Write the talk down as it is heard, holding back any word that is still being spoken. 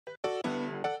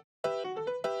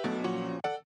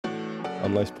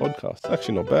Unlaced podcast. It's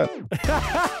actually not bad.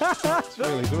 It's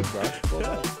really good, bro. Well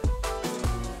done.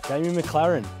 Jamie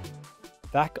Maclaren,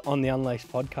 back on the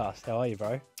Unlaced podcast. How are you,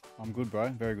 bro? I'm good, bro.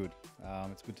 Very good.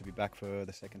 It's good to be back for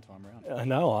the second time around. I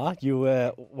know, you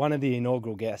were one of the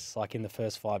inaugural guests, like in the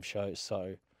first 5 shows.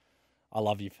 So I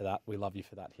love you for that. We love you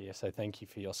for that here. So thank you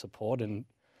for your support. And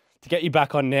to get you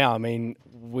back on now, I mean,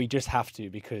 we just have to,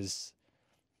 because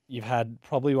you've had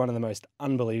probably one of the most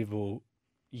unbelievable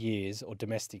years or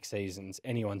domestic seasons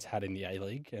anyone's had in the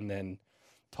A-League, and then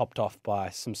topped off by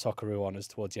some Socceroo honours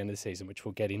towards the end of the season, which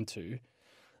we'll get into.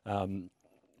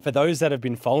 For those that have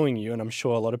been following you, and I'm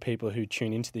sure a lot of people who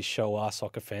tune into this show are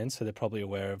soccer fans, so they're probably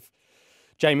aware of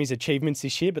Jamie's achievements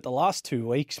this year, but the last 2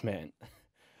 weeks, man,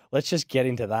 let's just get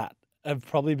into that, have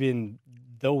probably been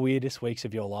the weirdest weeks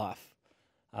of your life.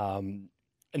 And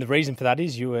the reason for that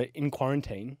is you were in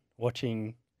quarantine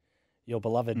watching your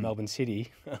beloved Melbourne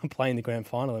City play in the grand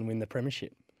final and win the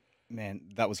Premiership. Man,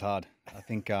 that was hard. I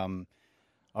think I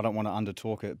don't want to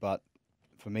under-talk it, but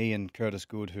for me and Curtis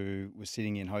Good, who was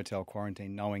sitting in hotel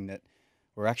quarantine, knowing that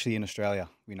we're actually in Australia,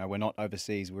 you know, we're not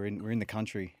overseas, we're in the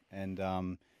country, and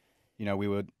you know, we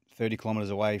were 30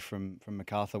 kilometres away from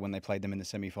Macarthur when they played them in the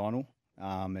semi-final,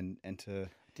 and to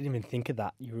Didn't even think of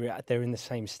that. You were out there in the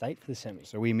same state for the semi.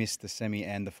 so we missed the semi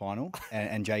and the final,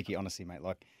 and Jakey, honestly, mate,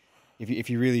 like if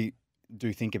you really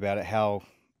do think about it, how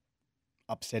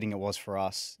upsetting it was for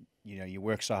us. You know, you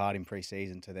work so hard in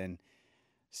pre-season to then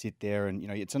sit there, and you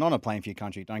know, it's an honour playing for your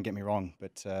country, don't get me wrong,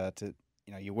 but to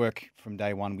you know, you work from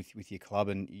day one with your club,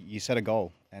 and you set a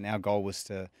goal, and our goal was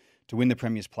to win the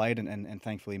Premier's Plate, and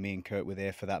thankfully me and Kurt were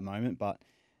there for that moment. But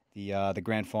the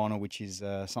grand final, which is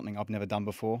something I've never done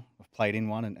before, I've played in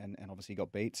one and obviously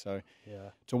got beat, so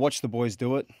Yeah. to watch the boys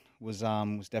do it was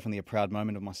definitely a proud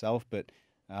moment of myself. But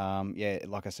yeah,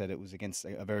 like I said, it was against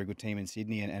a very good team in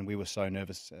Sydney, and we were so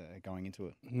nervous going into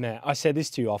it. Man, I said this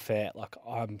to you off air. Like,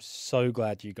 I'm so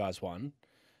glad you guys won,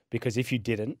 because if you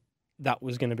didn't, that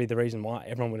was going to be the reason why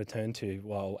everyone would have turned to,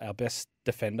 well, our best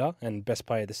defender and best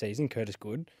player of the season, Curtis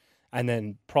Good, and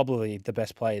then probably the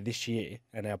best player this year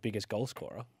and our biggest goal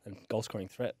scorer and goal scoring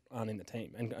threat aren't in the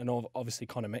team. And obviously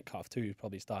Connor Metcalf too, who's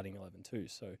probably starting 11 too.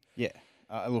 So Yeah,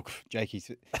 look, Jakey,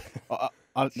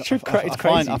 It's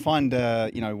crazy. I find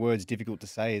you know, words difficult to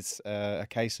say. It's a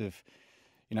case of,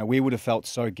 you know, we would have felt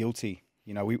so guilty,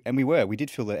 you know, we did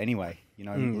feel that anyway, you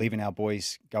know, leaving our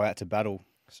boys go out to battle,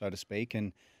 so to speak,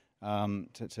 and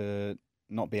to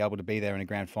not be able to be there in a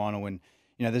grand final. And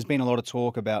you know, there's been a lot of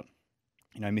talk about,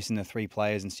 you know, missing the 3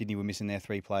 players, and Sydney were missing their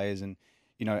 3 players, and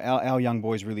you know, our young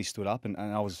boys really stood up, and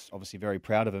I was obviously very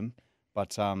proud of them.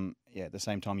 But yeah, at the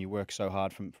same time, you work so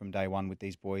hard from day one with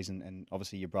these boys, and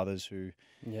obviously your brothers, who,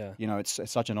 yeah, you know, it's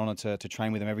such an honour to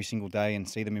train with them every single day and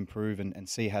see them improve, and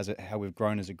see how we've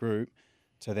grown as a group,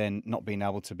 to then not being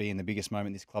able to be in the biggest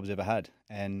moment this club's ever had.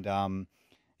 And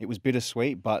it was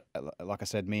bittersweet, but like I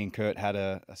said, me and Kurt had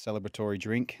a celebratory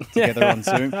drink together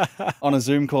on a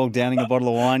Zoom call, downing a bottle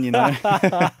of wine, you know.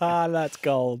 that's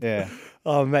gold. Yeah.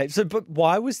 Oh, mate. So, but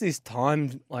why was this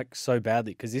timed like so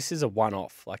badly? Because this is a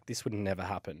one-off. Like, this would never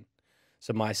happen.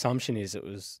 So my assumption is it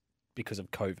was because of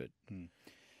COVID.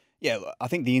 Yeah, I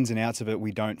think the ins and outs of it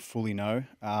we don't fully know.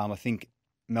 I think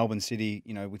Melbourne City,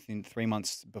 you know, within 3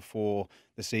 months before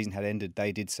the season had ended,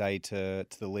 they did say to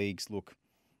the leagues, look,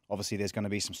 obviously there's going to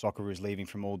be some Socceroos leaving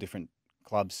from all different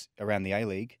clubs around the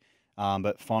A-League,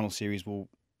 but final series will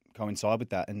coincide with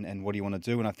that. And what do you want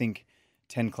to do? And I think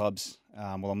 10 clubs,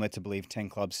 well, I'm led to believe 10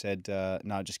 clubs said,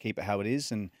 no, just keep it how it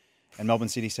is. And Melbourne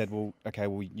City said, well, okay,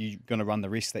 well, you're going to run the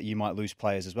risk that you might lose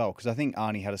players as well. Because I think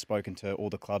Arnie had spoken to all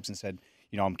the clubs and said,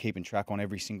 you know, I'm keeping track on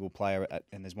every single player,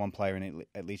 and there's one player in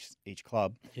at least each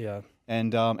club. Yeah.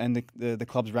 And the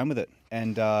clubs ran with it.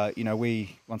 And, you know,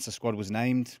 once the squad was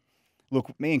named,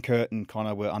 look, me and Kurt and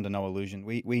Connor were under no illusion.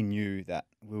 We knew that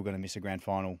we were going to miss a grand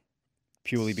final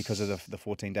purely because of the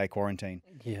 14-day quarantine.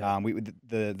 Yeah.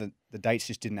 The dates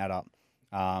just didn't add up.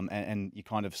 And you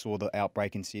kind of saw the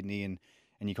outbreak in Sydney, and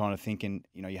you kind of thinking,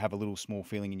 you know, you have a little small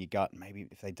feeling in your gut, maybe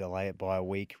if they delay it by a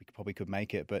week, we probably could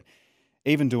make it. But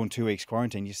even doing 2 weeks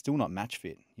quarantine, you're still not match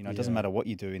fit. You know, it doesn't matter what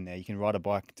you do in there. You can ride a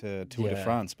bike to Tour de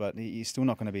France, but you're still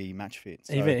not going to be match fit.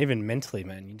 So, Even mentally,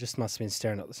 man, you just must have been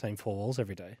staring at the same 4 walls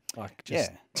every day. Like,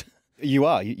 just... Yeah. You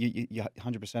are. You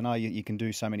 100% are. You can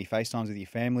do so many FaceTimes with your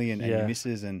family and your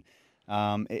missus. And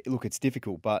look, it's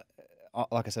difficult. But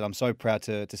like I said, I'm so proud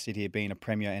to sit here being a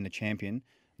Premier and a champion,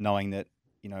 knowing that,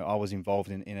 you know, I was involved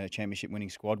in a championship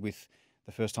winning squad with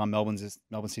the first time Melbourne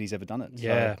City's ever done it.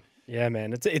 Yeah. So, yeah,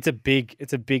 man. It's a big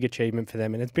achievement for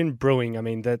them, and it's been brewing. I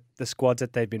mean, the squads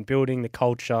that they've been building, the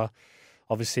culture,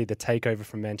 obviously the takeover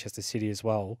from Manchester City as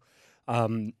well.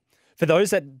 For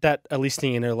those that are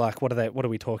listening and are like, what are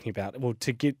we talking about? Well,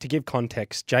 to give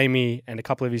context, Jamie and a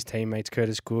couple of his teammates,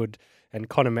 Curtis Good and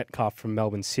Connor Metcalf from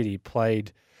Melbourne City,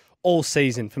 played all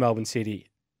season for Melbourne City,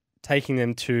 taking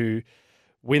them to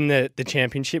win the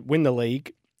championship, win the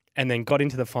league, and then got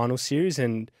into the final series.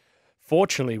 And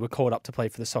fortunately, were called up to play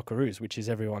for the Socceroos, which is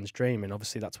everyone's dream. And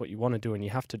obviously, that's what you want to do and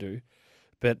you have to do.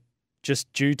 But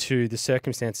just due to the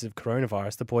circumstances of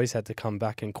coronavirus, the boys had to come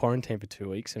back and quarantine for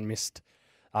 2 weeks and missed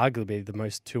arguably the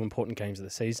most two important games of the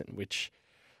season, which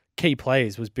key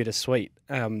players was bittersweet.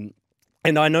 And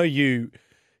I know you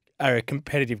are a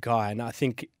competitive guy, and I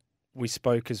think we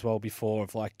spoke as well before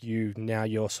of like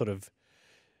you're sort of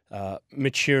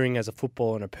maturing as a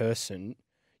footballer and a person.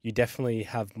 You definitely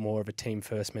have more of a team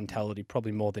first mentality,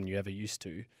 probably more than you ever used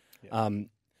to. Yeah.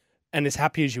 And as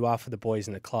happy as you are for the boys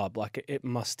in the club, like it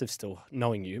must have still,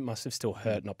 knowing you, it must have still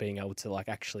hurt not being able to like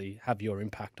actually have your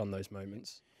impact on those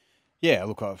moments. Yeah,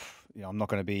 look, I'm not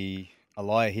going to be a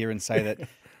liar here and say that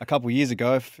a couple of years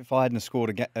ago, if I hadn't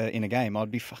scored in a game,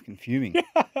 I'd be fucking fuming.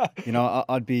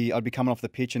 I'd be coming off the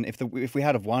pitch, and if we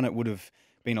had have won, it would have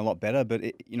been a lot better. But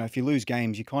if you lose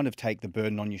games, you kind of take the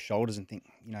burden on your shoulders and think,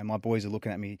 my boys are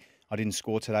looking at me. I didn't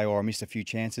score today, or I missed a few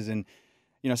chances, and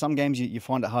some games you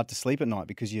find it hard to sleep at night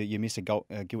because you miss a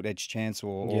gilt-edged chance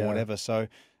or whatever. So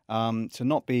to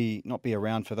not be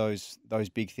around for those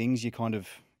big things, you kind of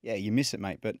you miss it,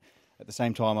 mate. But at the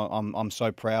same time, I'm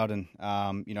so proud, and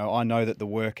I know that the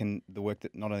work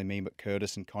that not only me but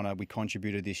Curtis and Connor we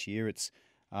contributed this year, it's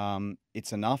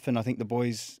enough, and I think the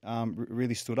boys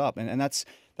really stood up, and that's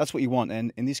what you want.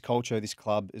 And in this culture, this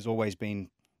club has always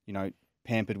been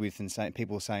pampered with, and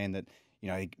people are saying that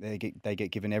they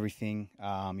get given everything,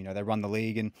 they run the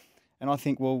league, and I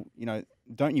think, well,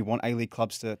 don't you want A-League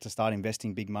clubs to start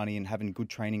investing big money and having good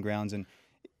training grounds? And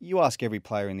you ask every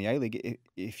player in the A-League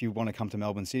if you want to come to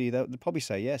Melbourne City, they'd probably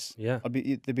say yes. Yeah.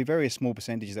 There'd be very small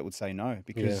percentages that would say no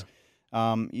because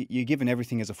you're given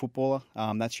everything as a footballer.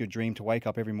 That's your dream, to wake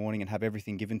up every morning and have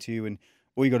everything given to you, and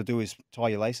all you got to do is tie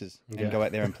your laces and go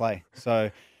out there and play. So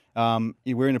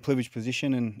we're in a privileged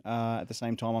position, and at the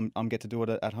same time, I'm get to do it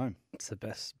at home. It's the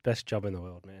best job in the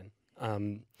world,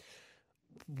 man.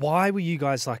 Why were you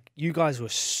guys you guys were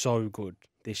so good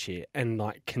this year and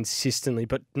like consistently,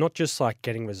 but not just like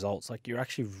getting results, like you're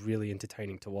actually really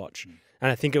entertaining to watch.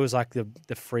 And I think it was like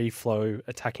the free flow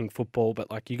attacking football, but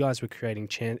like you guys were creating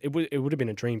it would have been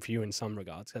a dream for you in some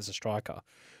regards as a striker.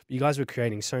 But you guys were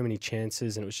creating so many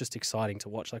chances, and it was just exciting to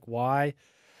watch. Like why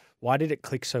did it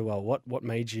click so well? What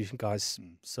made you guys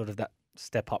sort of that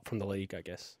step up from the league, I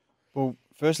guess? Well,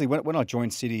 firstly, when I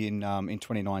joined City in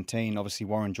 2019, obviously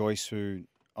Warren Joyce, who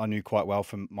I knew quite well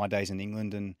from my days in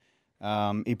England, and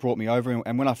he brought me over,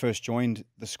 and when I first joined,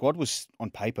 the squad was on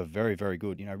paper very, very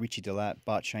good. Richie Delat,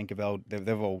 Bart Schenkerveld,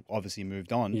 they've all obviously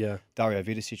moved on. Yeah. Dario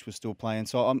Vidicic was still playing,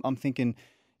 so I'm thinking,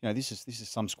 this is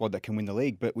some squad that can win the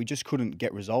league, but we just couldn't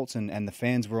get results, and the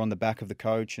fans were on the back of the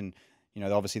coach, and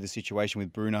obviously the situation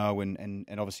with Bruno, and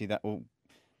obviously that all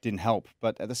didn't help.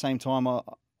 But at the same time, I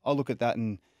look at that,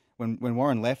 and when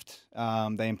Warren left,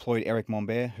 they employed Eric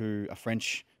Mombert, who a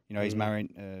French. He's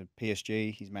married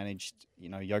PSG. He's managed,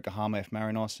 Yokohama F.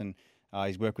 Marinos, and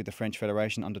he's worked with the French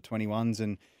Federation under 21s,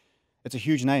 and it's a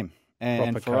huge name.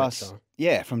 And for us,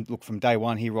 from day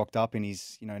one, he rocked up in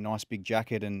his nice big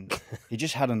jacket, and he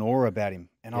just had an aura about him.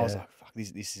 And I was like, "Fuck,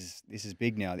 this is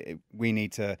big now. We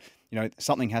need to,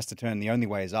 something has to turn. The only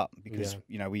way is up because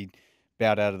we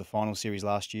bowed out of the final series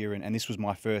last year, and this was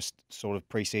my first sort of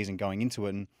preseason going into it.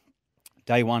 And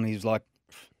day one, he was like,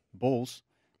 balls.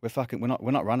 We're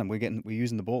not running. We're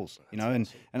using the balls, and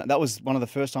that was one of the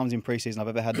first times in preseason I've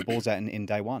ever had the balls out in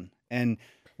day one. And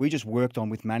we just worked on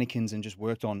with mannequins and just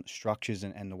worked on structures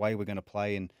and the way we're going to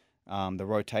play and the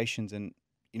rotations. And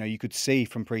you could see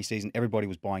from preseason everybody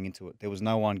was buying into it. There was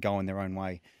no one going their own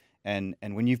way. And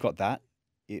when you've got that,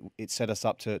 it set us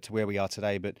up to where we are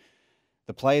today. But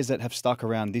the players that have stuck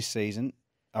around this season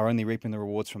are only reaping the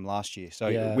rewards from last year.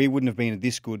 So we wouldn't have been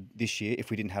this good this year if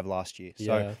we didn't have last year.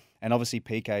 So. And obviously,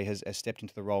 PK has stepped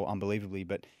into the role unbelievably,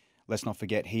 but let's not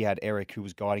forget he had Eric who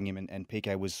was guiding him, and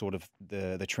PK was sort of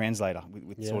the translator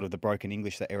with sort of the broken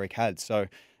English that Eric had. So,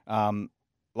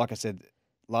 like I said,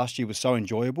 last year was so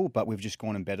enjoyable, but we've just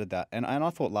gone and bettered that. And I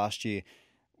thought last year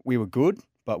we were good,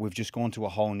 but we've just gone to a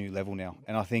whole new level now.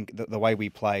 And I think the way we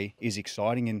play is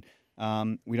exciting,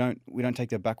 and we don't take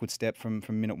the backward step from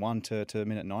minute 1 to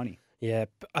minute 90. Yeah,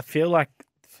 I feel like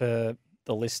for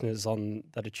the listeners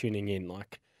that are tuning in,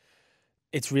 like,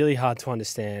 it's really hard to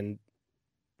understand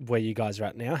where you guys are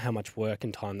at now, how much work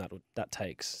and time that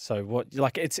takes. So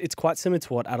it's quite similar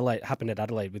to what happened at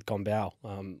Adelaide with Gombau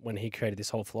when he created this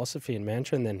whole philosophy in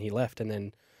Mantra, and then he left, and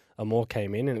then Amor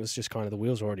came in, and it was just kind of the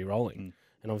wheels were already rolling.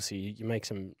 And obviously you make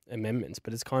some amendments,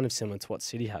 but it's kind of similar to what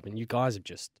City have. And you guys have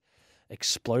just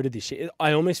exploded this year.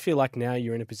 I almost feel like now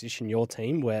you're in a position, your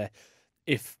team, where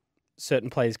if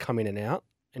certain players come in and out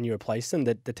and you replace them,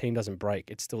 that the team doesn't break.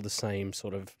 It's still the same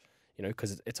sort of,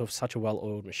 because it's such a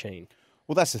well-oiled machine.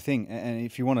 Well, that's the thing. And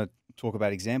if you want to talk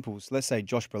about examples, let's say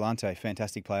Josh Brillante,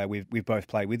 fantastic player. We've both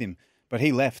played with him. But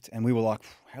he left, and we were like,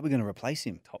 how are we going to replace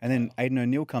him? And then Aidan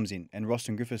O'Neill comes in, and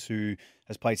Roston Griffiths, who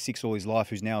has played 6 all his life,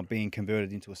 who's now being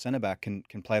converted into a centre-back,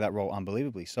 can play that role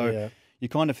unbelievably. So you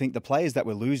kind of think the players that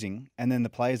we're losing, and then the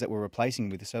players that we're replacing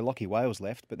with, so Lockie Wales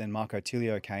left, but then Marco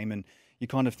Tilio came, and you're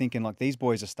kind of thinking, like, these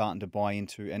boys are starting to buy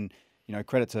into, and,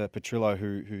 credit to Petrillo,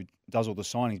 who does all the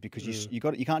signings, because you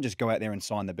can't just go out there and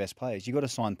sign the best players. You got to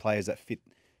sign players that fit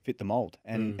the mould,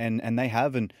 and they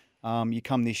have, and you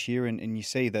come this year and you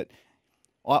see that.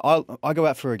 I go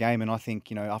out for a game and I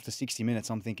think, after 60 minutes,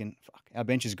 I'm thinking, fuck, our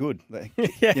bench is good.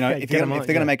 If they're going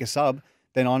to make a sub,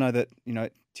 then I know that,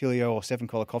 Tilio or Stefan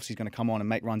Kolakovsky is going to come on and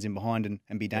make runs in behind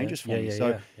and be dangerous for me.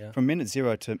 So from minute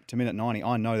 0 to minute 90,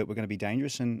 I know that we're going to be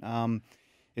dangerous. And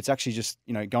it's actually just,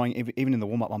 going, even in the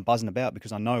warm-up, I'm buzzing about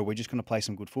because I know we're just going to play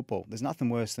some good football. There's nothing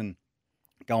worse than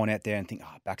going out there and think,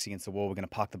 backs against the wall, we're going to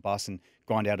park the bus and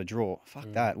grind out a draw.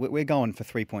 Fuck that. We're going for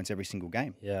 3 points every single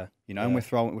game. And we're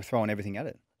throwing everything at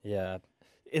it. Yeah.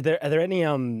 Are there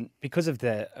any because of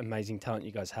the amazing talent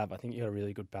you guys have, I think you got a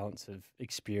really good balance of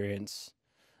experience,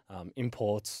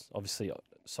 imports, obviously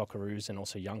Socceroos, and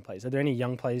also young players. Are there any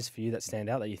young players for you that stand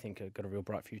out that you think have got a real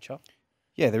bright future?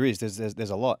 Yeah, there is. There's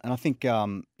a lot. And I think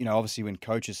obviously when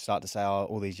coaches start to say,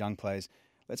 all these young players,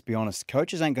 let's be honest,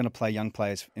 coaches ain't going to play young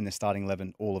players in the starting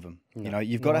 11, all of them. No.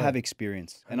 You've got to have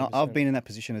experience. 100%. And I've been in that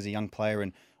position as a young player,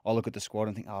 and I look at the squad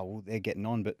and think, they're getting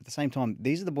on. But at the same time,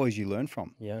 these are the boys you learn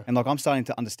from. Yeah. And I'm starting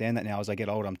to understand that now as I get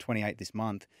older. I'm 28 this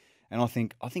month. And I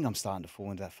think I'm starting to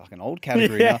fall into that fucking old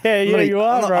category now. You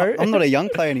are, bro. I'm not a young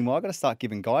player anymore. I've got to start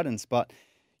giving guidance. But,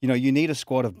 you need a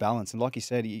squad of balance. And like you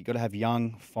said, you've got to have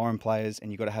young foreign players,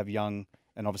 and you've got to have young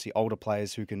and obviously older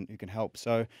players who can help.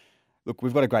 So, look,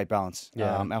 we've got a great balance.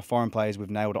 Yeah. Our foreign players, we've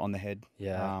nailed it on the head.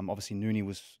 Yeah. Obviously, Nooney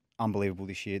was unbelievable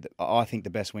this year. I think the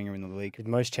best winger in the league. With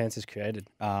most chances created.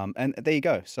 And there you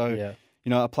go. So,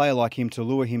 a player like him, to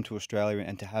lure him to Australia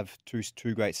and to have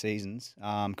two great seasons,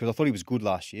 because I thought he was good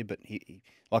last year, but he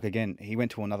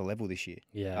went to another level this year.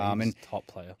 Yeah, he's a top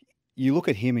player. You look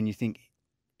at him and you think,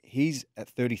 he's at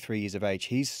 33 years of age.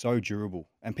 He's so durable.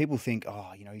 And people think,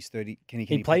 he's 30.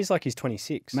 He plays like he's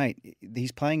 26. Mate,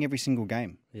 he's playing every single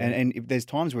game. Yeah. And if there's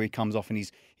times where he comes off and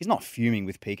he's not fuming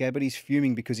with PK, but he's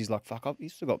fuming because he's like, fuck up,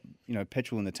 he's still got,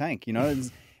 petrol in the tank,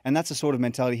 And that's the sort of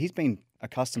mentality. He's been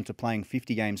accustomed to playing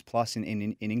 50 games plus in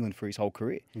England for his whole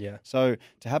career. Yeah. So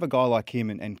to have a guy like him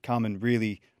and come and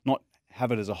really not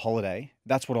have it as a holiday,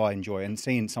 that's what I enjoy. And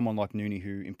seeing someone like Nooney,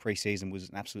 who in pre-season was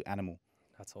an absolute animal.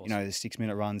 That's awesome. The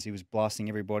 6-minute runs, he was blasting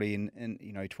everybody, and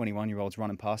 21-year-olds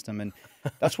running past him, and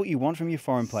that's what you want from your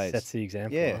foreign players. That's the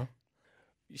example. Yeah. Huh?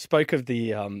 You spoke of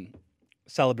the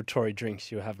celebratory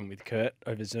drinks you were having with Kurt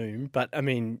over Zoom, but I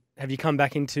mean, have you come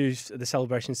back into the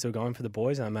celebration still going for the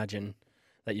boys? I imagine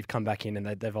that you've come back in, and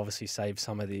they've obviously saved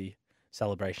some of the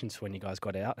celebrations for when you guys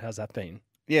got out. How's that been?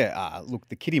 Yeah, look,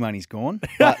 the kitty money's gone,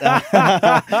 but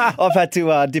I've had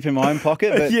to dip in my own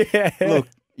pocket. But look.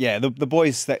 Yeah, the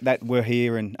boys that were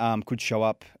here and could show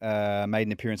up made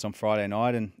an appearance on Friday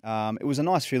night, and it was a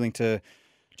nice feeling to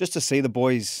see the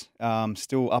boys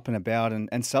still up and about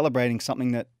and celebrating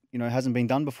something that hasn't been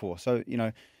done before. So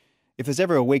if there's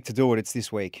ever a week to do it, it's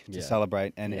this week to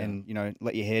celebrate and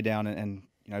let your hair down and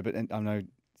But I know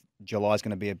July's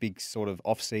going to be a big sort of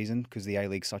off season because the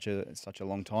A-League's such a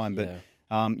long time. But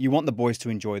you want the boys to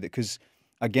enjoy that because.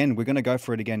 Again, we're going to go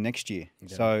for it again next year.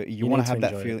 Yeah. So you want to have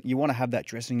that feeling. You want to have that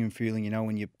dressing room feeling,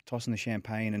 when you're tossing the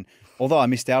champagne. And although I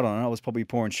missed out on it, I was probably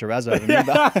pouring Shiraz over me.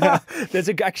 But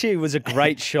it was a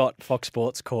great shot Fox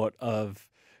Sports caught of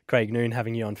Craig Noon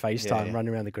having you on FaceTime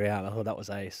running around the ground. I thought that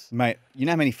was ace. Mate, you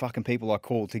know how many fucking people I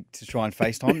called to try and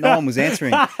FaceTime? No one was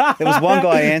answering. There was one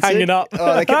guy answered. Hanging up.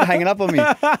 Oh, they kept hanging up on me.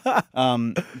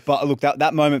 But look,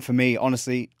 that moment for me,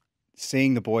 honestly,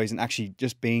 seeing the boys and actually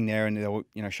just being there, and they were,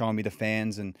 showing me the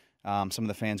fans, and some of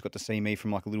the fans got to see me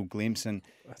from like a little glimpse, and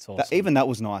that's awesome. Even that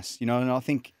was nice, And I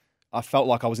think I felt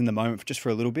like I was in the moment just for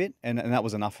a little bit, and that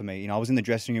was enough for me. I was in the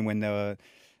dressing room when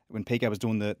PK was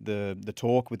doing the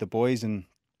talk with the boys, and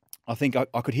I think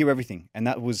I could hear everything, and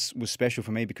that was special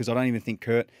for me because I don't even think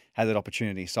Kurt had that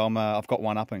opportunity. So I've got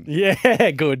one up him. Yeah,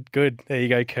 good. There you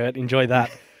go, Kurt. Enjoy that.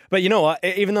 But you know what?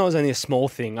 Even though it was only a small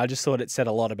thing, I just thought it said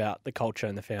a lot about the culture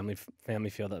and the family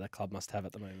feel that the club must have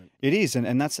at the moment. It is,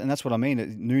 and that's what I mean.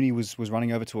 Nooney was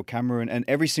running over to a camera, and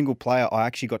every single player I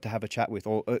actually got to have a chat with,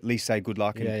 or at least say good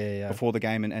luck before the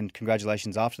game and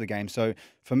congratulations after the game. So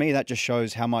for me, that just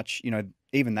shows how much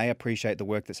even they appreciate the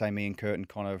work that say me and Kurt and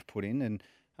Connor have put in.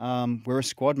 And we're a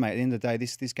squad, mate. At the end of the day,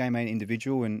 this game ain't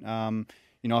individual, and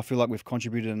I feel like we've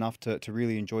contributed enough to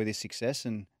really enjoy this success.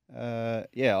 And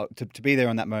to be there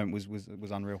on that moment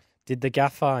was unreal. Did the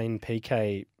gaffer in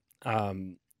PK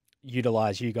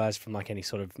utilize you guys from like any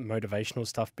sort of motivational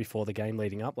stuff before the game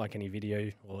leading up, like any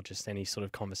video or just any sort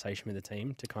of conversation with the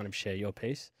team to kind of share your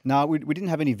piece? No, we didn't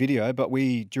have any video, but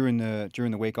during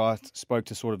the week I spoke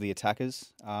to sort of the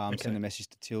attackers, sent a message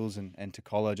to Tills and to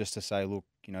Collar just to say, look,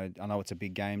 I know it's a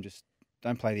big game, just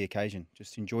don't play the occasion,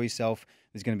 just enjoy yourself.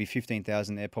 There's going to be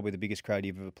 15,000 there, probably the biggest crowd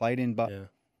you've ever played in, but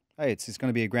hey, it's going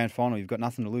to be a grand final. You've got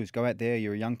nothing to lose. Go out there.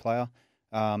 You're a young player.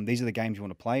 These are the games you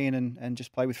want to play in and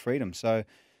just play with freedom. So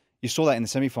you saw that in the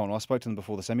semi-final. I spoke to them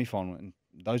before the semi-final, and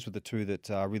those were the two that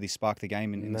really sparked the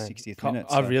game in the 60th minute.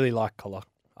 I really like Collar.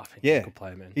 I think he's a good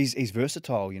player, man. He's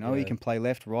versatile, He can play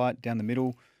left, right, down the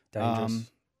middle.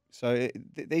 Dangerous.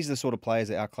 These are the sort of players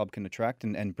that our club can attract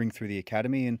and bring through the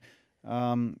academy. And,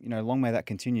 long may that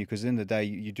continue, because at the end of the day,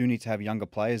 you do need to have younger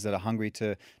players that are hungry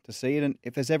to see it. And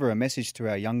if there's ever a message to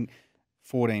our young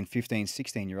 14, 15,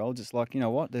 16-year-olds, it's like,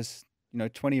 there's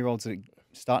 20-year-olds that are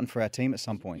starting for our team at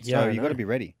some point. So you've got to be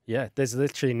ready. Yeah, there's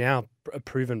literally now a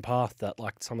proven path that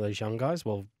like some of those young guys,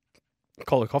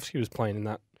 Kolikovsky was playing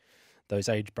in those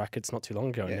age brackets not too long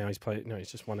ago, and now he's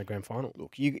just won a grand final.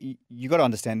 Look, you got to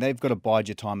understand, they've got to bide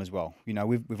your time as well.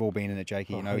 We've all been in it,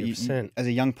 Jakey. You, as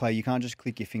a young player, you can't just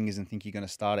click your fingers and think you're going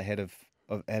to start ahead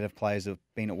of players who've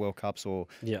been at World Cups or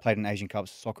played in Asian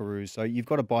Cups, Socceroos. So you've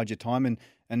got to bide your time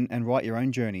and write your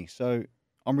own journey. So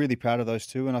I'm really proud of those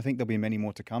two, and I think there'll be many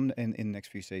more to come in the next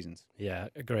few seasons. Yeah,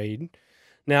 agreed.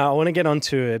 Now, I want to get on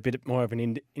to a bit more of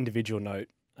an individual note,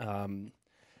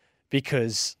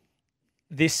 because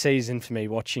this season for me,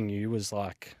 watching you was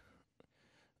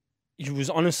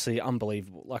honestly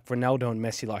unbelievable. Like Ronaldo and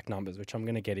Messi-like numbers, which I'm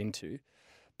going to get into.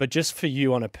 But just for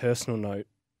you on a personal note,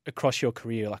 across your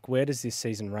career, like where does this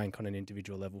season rank on an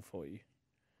individual level for you?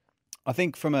 I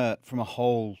think from a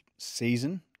whole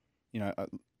season,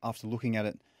 after looking at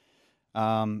it,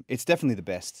 it's definitely the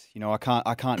best.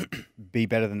 I can't be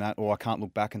better than that, or I can't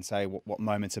look back and say what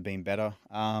moments have been better.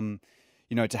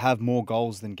 To have more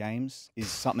goals than games is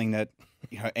something that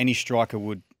any striker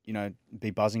would be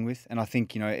buzzing with. And I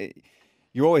think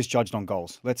you're always judged on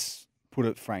goals. Let's put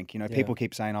it frank. People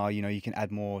keep saying, you can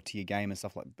add more to your game and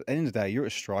stuff like that. But at the end of the day, you're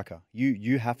a striker.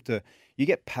 You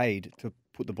get paid to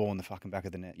put the ball in the fucking back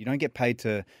of the net. You don't get paid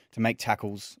to make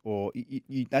tackles, or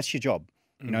that's your job.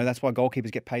 That's why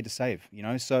goalkeepers get paid to save.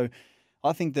 So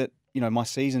I think that my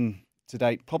season to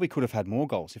date probably could have had more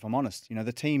goals, if I'm honest.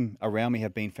 The team around me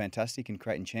have been fantastic in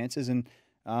creating chances, and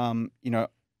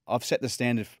I've set the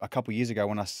standard a couple of years ago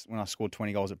when I scored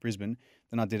 20 goals at Brisbane.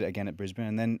 Then I did it again at Brisbane,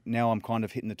 and then now I'm kind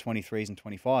of hitting the 23s and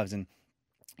 25s, and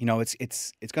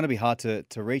it's going to be hard to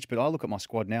reach. But I look at my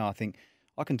squad now, I think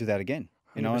I can do that again.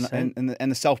 And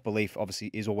the self belief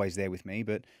obviously is always there with me,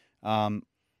 but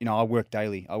I work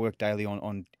daily. I work daily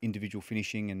on individual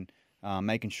finishing and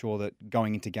making sure that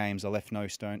going into games I left no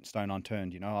stone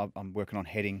unturned. I'm working on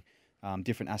heading,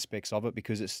 different aspects of it,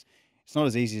 because it's not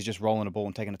as easy as just rolling a ball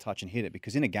and taking a touch and hit it,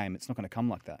 because in a game it's not going to come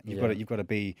like that. You've got to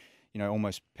be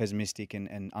almost pessimistic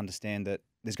and understand that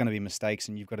there's going to be mistakes,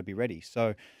 and you've got to be ready.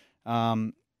 So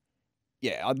I'd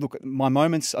look at my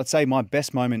moments. I'd say my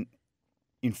best moment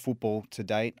in football to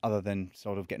date, other than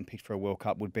sort of getting picked for a World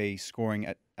Cup, would be scoring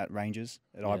at Rangers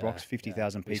at Ibrox,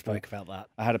 50,000 people. We spoke about that.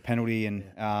 I had a penalty, and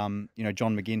John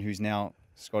McGinn, who's now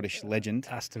Scottish legend,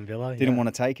 Aston Villa, didn't want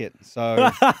to take it. So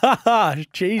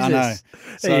Jesus, I know.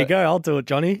 There you go. I'll do it,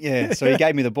 Johnny. Yeah. So he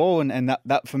gave me the ball, and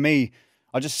that for me,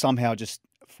 I just somehow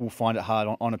will find it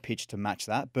hard on a pitch to match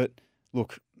that. But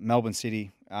look, Melbourne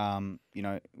City,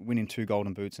 winning 2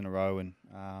 golden boots in a row, and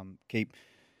keep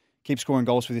scoring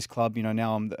goals for this club.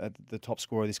 Now I'm the top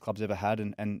scorer this club's ever had,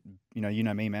 and you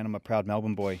know me, man. I'm a proud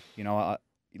Melbourne boy.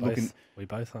 We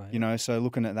both are. So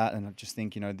looking at that, and I just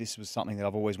think, this was something that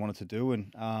I've always wanted to do,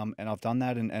 and I've done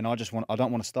that, and I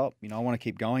don't want to stop. I want to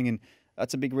keep going, and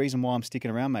that's a big reason why I'm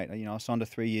sticking around, mate. I signed a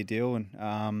 3-year deal,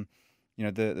 and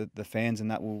the fans and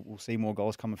that will see more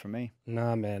goals coming from me.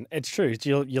 Nah, man, it's true.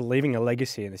 You're leaving a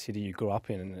legacy in the city you grew up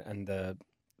in, and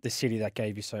the city that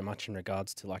gave you so much in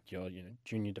regards to like your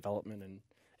junior development, and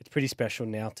it's pretty special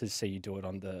now to see you do it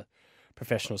on the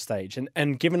professional stage.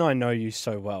 And given I know you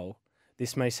so well,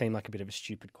 this may seem like a bit of a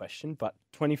stupid question, but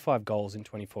 25 goals in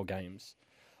 24 games.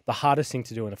 the hardest thing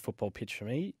to do in a football pitch for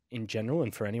me, in general,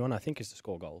 and for anyone, I think, is to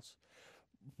score goals.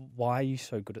 Why are you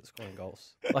so good at scoring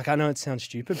goals? Like, I know it sounds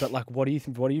stupid, but like, what do you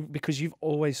think? Because you've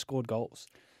always scored goals,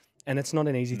 and it's not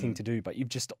an easy thing to do, but you've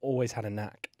just always had a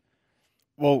knack.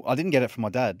 Well, I didn't get it from my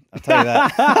dad. I'll tell you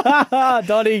that.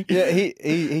 Donny. Yeah,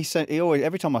 he said, he always,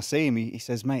 every time I see him, he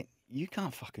says, mate, you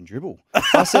can't fucking dribble.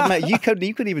 I said, mate, you couldn't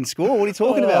even score. What are you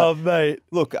talking about? Oh, mate.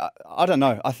 Look, I don't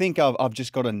know. I think I've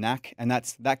just got a knack, and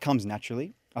that comes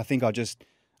naturally. I think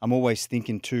I'm always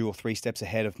thinking 2 or 3 steps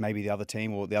ahead of maybe the other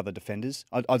team or the other defenders.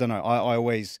 I don't know. I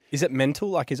always... Is it mental?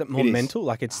 Like, is it more It is. mental?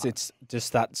 Like, it's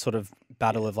just that sort of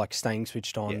battle of like staying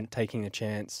switched on, taking a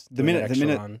chance. The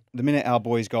minute our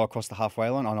boys go across the halfway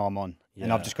line, I know I'm on,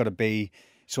 and I've just got to be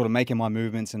sort of making my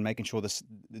movements and making sure the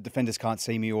defenders can't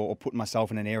see me or putting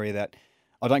myself in an area that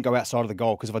I don't go outside of the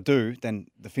goal, because if I do, then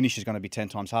the finish is going to be 10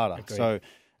 times harder. Agreed. So,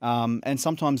 and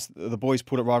sometimes the boys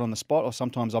put it right on the spot, or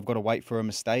sometimes I've got to wait for a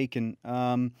mistake, and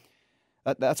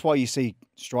that's why you see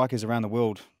strikers around the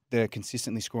world, they're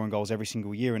consistently scoring goals every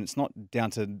single year, and it's not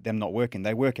down to them not working.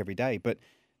 They work every day, but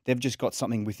they've just got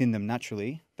something within them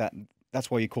naturally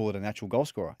that's why you call it a natural goal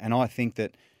scorer. And I think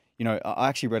that, I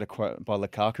actually read a quote by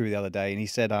Lukaku the other day, and he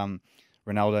said, Ronaldo,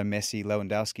 Messi,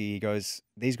 Lewandowski, he goes,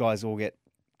 these guys all get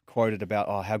quoted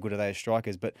about, how good are they as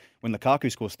strikers? But when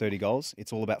Lukaku scores 30 goals,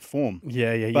 it's all about form.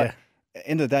 Yeah. But at the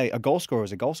end of the day, a goal scorer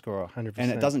is a goal scorer. 100%. And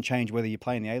it doesn't change whether you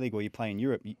play in the A-League or you play in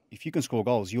Europe. If you can score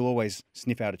goals, you'll always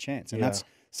sniff out a chance. And that's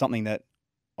something that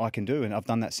I can do. And I've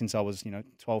done that since I was,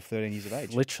 12, 13 years of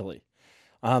age. Literally.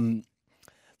 So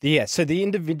the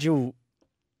individual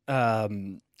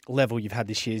level you've had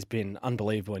this year has been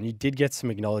unbelievable, and you did get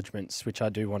some acknowledgements, which I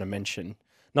do want to mention.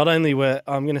 Not only were,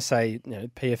 I'm going to say,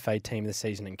 PFA Team of the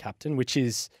Season and Captain, which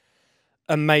is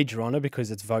a major honour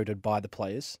because it's voted by the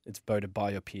players, it's voted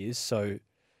by your peers. So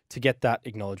to get that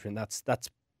acknowledgement, that's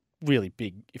really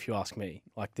big, if you ask me.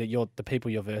 Like the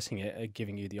people you're versing are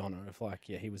giving you the honour of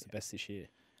he was the best this year.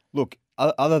 Look,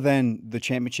 other than the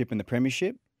Championship and the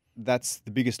Premiership, that's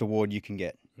the biggest award you can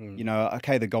get.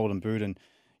 Okay, the Golden Boot, and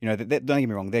don't get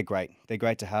me wrong, they're great. They're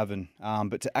great to have, and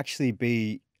but to actually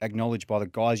be acknowledged by the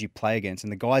guys you play against,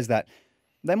 and the guys that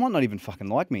they might not even fucking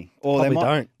like me, or Probably they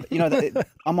might, don't.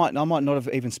 I might not have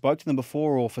even spoke to them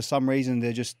before, or for some reason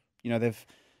they're just, they've,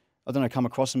 I don't know, come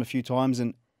across them a few times,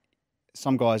 and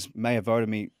some guys may have voted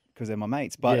me because they're my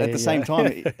mates, but at the same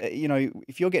time,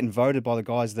 if you're getting voted by the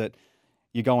guys that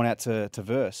you're going out to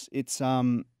verse,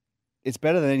 it's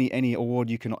better than any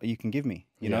award you can give me,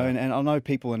 you know. And I know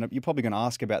people, and you're probably going to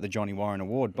ask about the Johnny Warren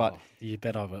Award, but you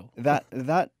bet I will.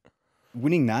 That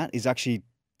winning that is actually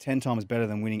 10 times better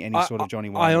than winning any sort of Johnny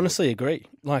Warren. I honestly agree.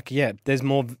 There's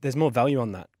more value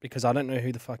on that, because I don't know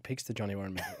who the fuck picks the Johnny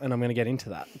Warren medal, and I'm going to get into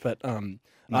that. But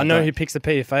I know who picks the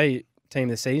PFA Team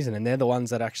of the Season, and they're the ones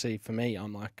that actually, for me,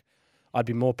 I'm like, I'd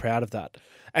be more proud of that.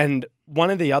 And one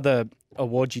of the other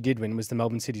awards you did win was the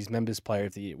Melbourne City's Members Player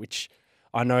of the Year, which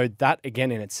I know that again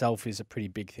in itself is a pretty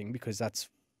big thing, because that's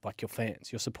like your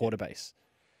fans, your supporter base.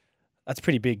 That's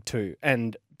pretty big too.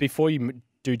 And before you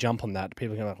do jump on that,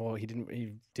 people are going, "Oh,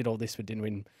 he did all this but didn't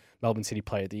win Melbourne City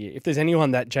Player of the Year." If there's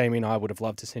anyone that Jamie and I would have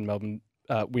loved to see win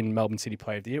Melbourne City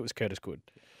Player of the Year, it was Curtis Good.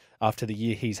 After the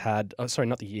year he's had,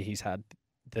 not the year he's had,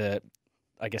 the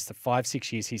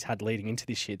 5-6 years he's had leading into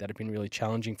this year that have been really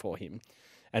challenging for him.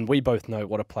 And we both know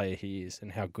what a player he is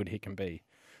and how good he can be.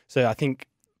 So I think,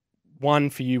 one,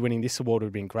 for you winning this award would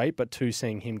have been great, but two,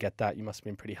 seeing him get that, you must have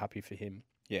been pretty happy for him.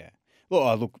 Yeah.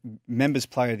 Well, look, Members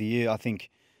Player of the Year, I think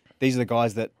these are the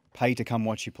guys that pay to come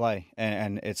watch you play,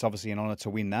 and it's obviously an honour to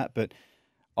win that. But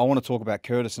I want to talk about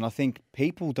Curtis, and I think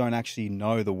people don't actually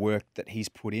know the work that he's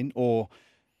put in or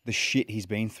the shit he's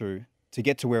been through to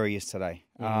get to where he is today.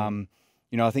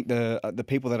 I think the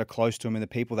people that are close to him and the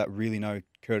people that really know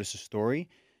Curtis's story,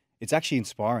 it's actually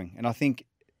inspiring. And I think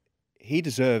he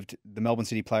deserved the Melbourne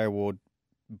City Player Award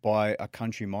by a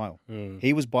country mile.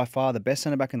 He was by far the best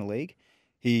centre-back in the league.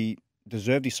 He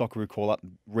deserved his Socceroo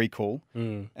recall,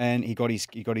 and he got his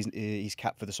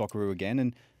cap for the Socceroo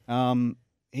again. And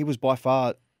he was by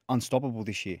far unstoppable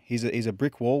this year. He's a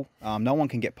brick wall. No one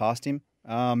can get past him.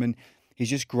 And he's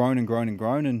just grown and grown and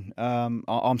grown. And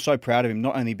I'm so proud of him,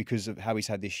 not only because of how he's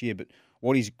had this year, but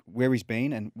where he's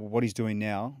been and what he's doing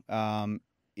now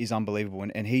is unbelievable.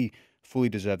 And he fully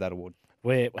deserved that award.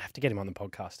 We have to get him on the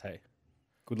podcast, hey?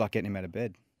 Good luck getting him out of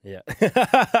bed. Yeah.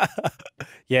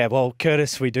 Yeah, well,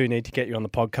 Curtis, we do need to get you on the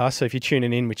podcast. So if you're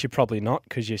tuning in, which you're probably not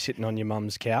because you're sitting on your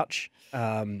mum's couch,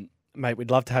 mate,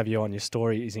 we'd love to have you on. Your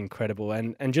story is incredible.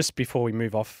 And just before we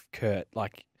move off Kurt,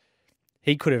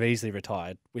 he could have easily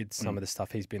retired with some of the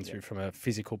stuff he's been through from a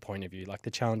physical point of view, like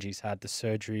the challenge he's had, the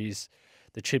surgeries,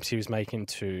 the trips he was making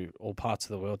to all parts of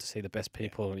the world to see the best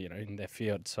people, in their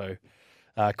field. So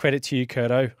credit to you,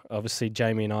 Curto. Obviously,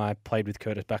 Jamie and I played with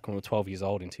Curtis back when we were 12 years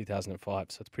old in 2005.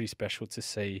 So it's pretty special to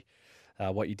see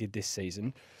what you did this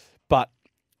season. But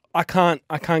I can't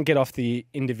get off the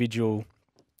individual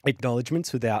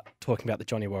acknowledgements without talking about the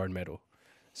Johnny Warren medal.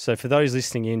 So for those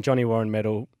listening in, Johnny Warren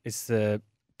medal is the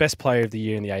best player of the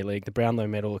year in the A-League, the Brownlow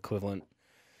medal equivalent.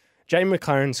 Jamie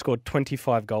Maclaren scored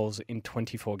 25 goals in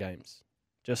 24 games.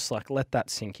 Just let that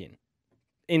sink in.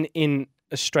 In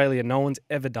Australia, no one's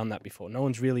ever done that before. No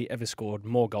one's really ever scored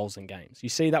more goals in games. You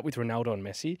see that with Ronaldo and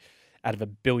Messi out of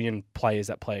 1 billion players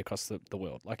that play across the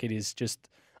world. It is just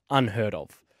unheard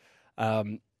of.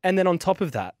 And then on top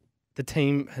of that, the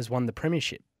team has won the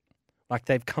Premiership.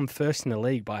 They've come first in the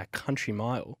league by a country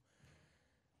mile.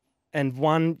 And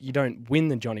one, you don't win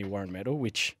the Johnny Warren medal,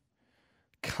 which,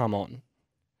 come on.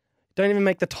 Don't even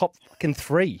make the top fucking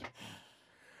 3.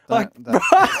 Bro,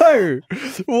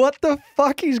 what the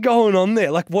fuck is going on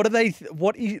there? What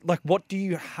do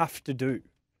you have to do?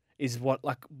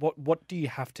 What do you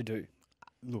have to do?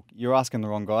 Look, you're asking the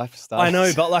wrong guy for starters. I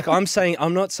know, but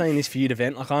I'm not saying this for you to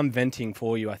vent. I'm venting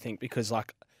for you, I think, because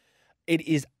it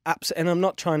is and I'm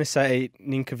not trying to say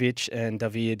Ninkovic and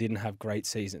Davia didn't have great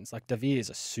seasons. Davia is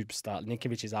a superstar.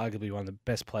 Ninkovic is arguably one of the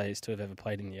best players to have ever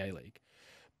played in the A-League.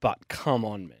 But come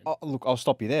on, man. Look, I'll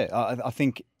stop you there. I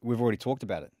think we've already talked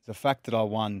about it. The fact that I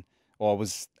won or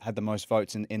had the most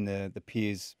votes in the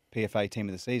Peers PFA team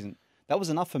of the season, that was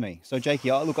enough for me. So,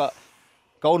 Jakey,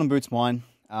 Golden Boot's mine.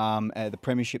 The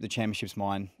Premiership, the Championship's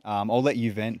mine. I'll let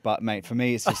you vent, but mate, for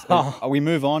me, it's just we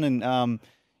move on and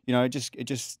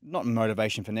just not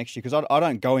motivation for next year because I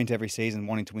don't go into every season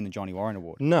wanting to win the Johnny Warren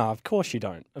Award. No, of course you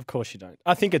don't. Of course you don't.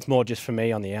 I think it's more just for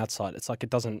me on the outside. It's it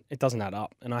doesn't add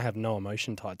up, and I have no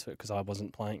emotion tied to it because I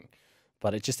wasn't playing,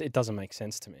 but it doesn't make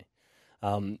sense to me.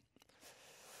 I'll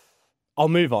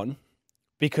move on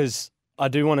because I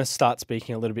do want to start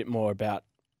speaking a little bit more about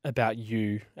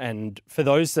you, and for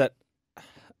those that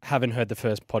haven't heard the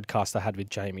first podcast I had with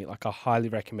Jamie, I highly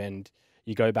recommend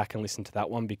you go back and listen to that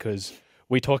one because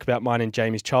we talk about mine and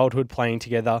Jamie's childhood playing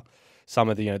together, some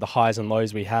of the the highs and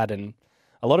lows we had, and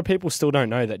a lot of people still don't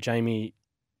know that Jamie,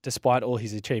 despite all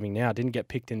he's achieving now, didn't get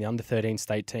picked in the under-13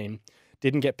 state team,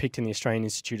 didn't get picked in the Australian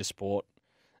Institute of Sport,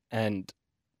 and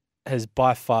has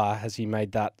he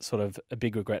made that sort of a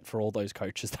big regret for all those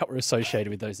coaches that were associated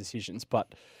with those decisions.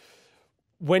 But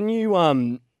when you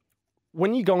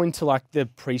go into the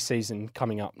preseason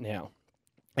coming up now,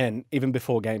 and even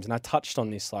before games, and I touched on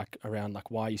this around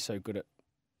why you're so good at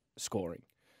scoring,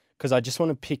 because I just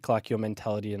want to pick your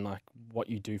mentality and what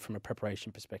you do from a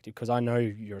preparation perspective, because I know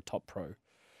you're a top pro.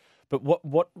 But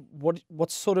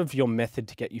what's sort of your method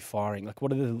to get you firing?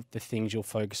 What are the things you'll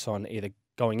focus on either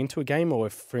going into a game or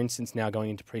if, for instance, now going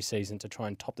into preseason to try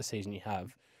and top the season you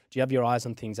have? Do you have your eyes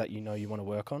on things that you want to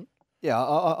work on? Yeah,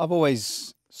 I've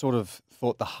always sort of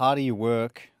thought the harder you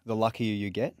work, the luckier you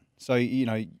get. So,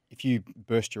 if you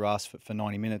burst your ass for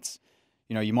 90 minutes,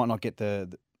 you might not get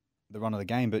the run of the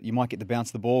game, but you might get the bounce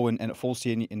of the ball and it falls to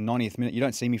you in 90th minute. You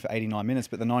don't see me for 89 minutes,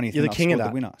 but the 90th You're minute the king I of scored that.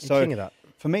 the winner. You're So king of that.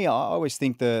 For me, I always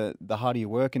think the harder you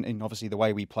work and obviously the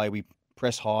way we play, we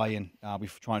press high and we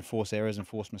try and force errors and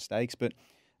force mistakes. But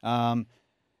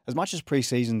as much as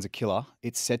preseason's a killer,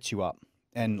 it sets you up.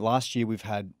 And last year we've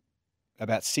had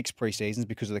about 6 preseasons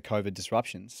because of the COVID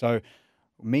disruptions. So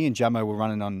me and Jamo were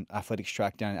running on athletics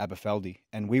track down in Aberfeldy,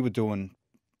 and we were doing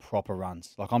proper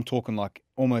runs. I'm talking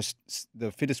almost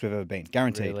the fittest we've ever been,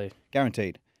 guaranteed. Really?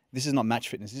 Guaranteed. This is not match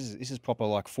fitness. This is proper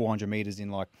 400 meters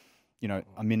in a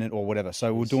minute or whatever.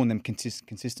 So we're doing them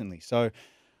consistently. So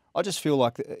I just feel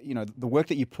the work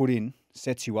that you put in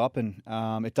sets you up, and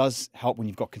it does help when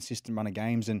you've got consistent run of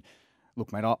games. And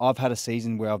look, mate, I've had a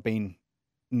season where I've been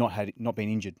not been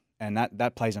injured, and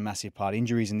that plays a massive part.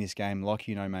 Injuries in this game,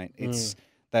 mate, it's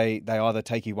they either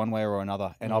take you one way or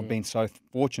another. And I've been so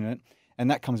fortunate, and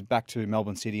that comes back to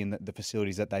Melbourne City and the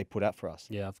facilities that they put out for us.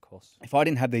 Yeah, of course. If I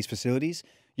didn't have these facilities,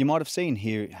 you might have seen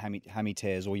here hammy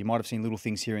tears, or you might have seen little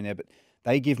things here and there, but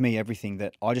they give me everything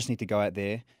that I just need to go out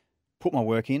there, put my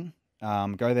work in,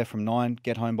 go there from 9,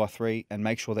 get home by 3, and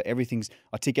make sure that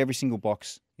I tick every single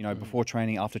box, before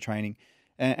training, after training,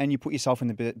 and you put yourself in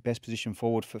the best position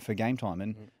forward for game time.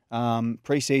 And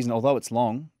pre-season, although it's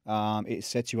long, it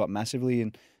sets you up massively.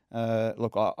 And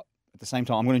look, at the same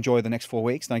time, I'm going to enjoy the next 4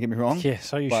 weeks. Don't get me wrong. Yeah,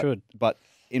 so you should. But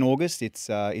in August, it's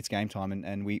game time,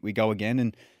 and we go again.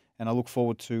 And I look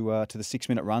forward to the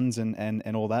 6-minute runs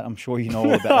and all that. I'm sure you know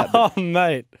all about that. Oh,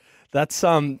 mate, that's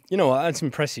that's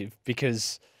impressive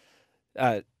because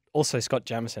also Scott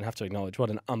Jamieson, have to acknowledge what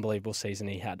an unbelievable season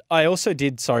he had. I also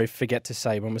did, forget to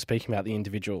say when we're speaking about the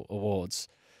individual awards,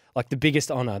 like the biggest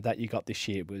honour that you got this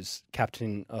year was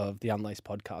captain of the Unlaced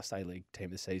podcast A-League team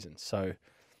of the season. So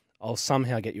I'll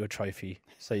somehow get you a trophy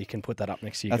so you can put that up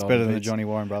next to your That's golden better than the boots. Johnny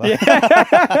Warren, brother.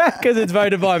 Yeah, because it's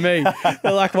voted by me.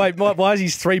 They're like, wait, why is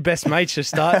his 3 best mates just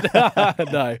start?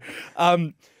 No.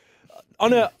 On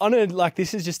a like,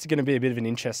 this is just going to be a bit of an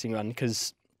interesting one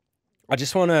because I'm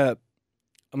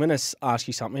going to ask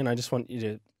you something and I just want you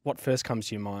to, what first comes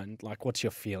to your mind? Like, what's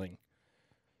your feeling?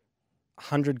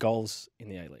 100 goals in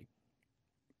the A-League.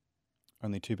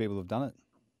 Only 2 people have done it.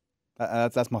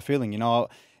 That's my feeling. You know,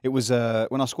 it was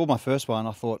when I scored my first one,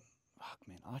 I thought, fuck,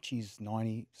 man, Archie's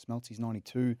 90, Smelty's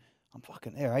 92.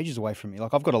 They're ages away from me.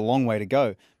 Like, I've got a long way to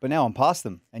go. But now I'm past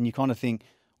them. And you kind of think,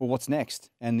 well, what's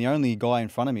next? And the only guy in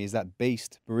front of me is that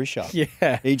beast, Barisha.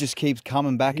 Yeah. He just keeps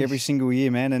coming back every single year,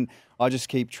 man. And I just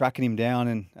keep tracking him down.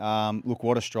 And look,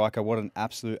 what a striker, what an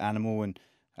absolute animal. And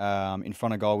in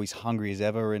front of goal, he's hungry as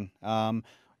ever. And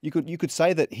you could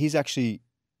say that he's actually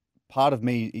part of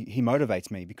me. He motivates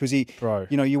me because you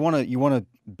want to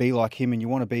be like him, and you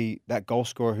want to be that goal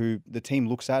scorer who the team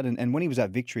looks at. And when he was at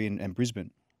Victory and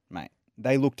Brisbane, mate,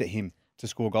 they looked at him to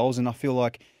score goals. And I feel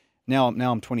like now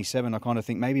I'm 27. I kind of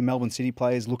think maybe Melbourne City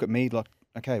players look at me like,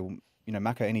 okay, well, you know,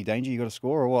 Macca, any danger? You got to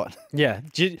score or what? Yeah.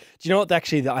 Do you know what?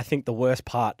 Actually, I think the worst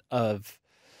part of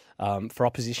for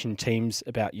opposition teams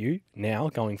about you now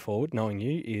going forward, knowing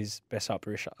you, is Besart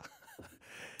Barisha.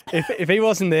 If he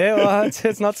wasn't there, well,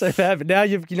 it's not so bad. But now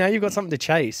you've got something to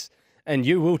chase, and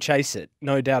you will chase it,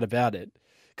 no doubt about it.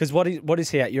 Because what is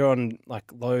he at? You're on like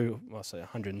low, well, so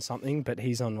 100 and something, but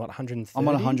he's on what, 130? I'm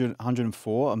on 100,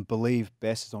 104, and believe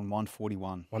Bess is on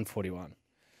 141. 141.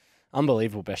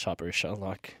 Unbelievable, Besart Barisha.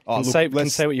 Like, Oh, can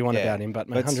say what you want about him, but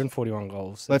man, 141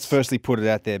 goals. Let's firstly put it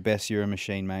out there, Bess, you're a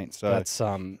machine, mate. So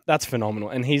that's phenomenal.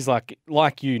 And he's like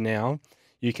you now.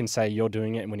 You can say you're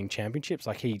doing it and winning championships.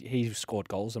 Like he scored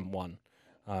goals and won.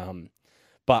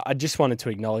 But I just wanted to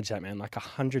acknowledge that, man. Like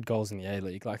 100 goals in the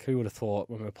A-League. Like, who would have thought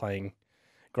when we were playing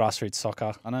grassroots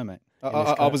soccer? I know, mate.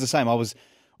 I was the same. I was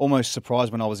almost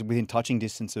surprised when I was within touching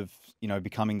distance of, you know,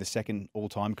 becoming the second all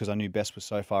time because I knew Bess was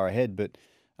so far ahead. But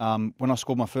when I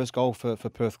scored my first goal for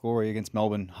Perth Glory against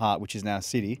Melbourne Heart, which is now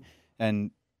City,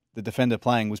 and the defender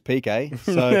playing was PK,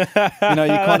 so you know, you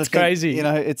kind of think, crazy. You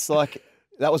know, it's like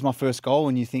that was my first goal,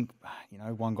 and you think, you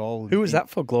know, one goal. Who was that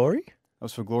for, Glory? That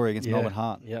was for Glory against Melbourne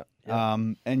Heart. Yeah.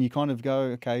 And you kind of go,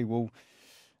 okay, well,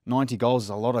 90 goals is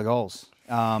a lot of goals.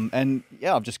 And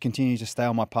yeah, I've just continued to stay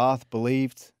on my path,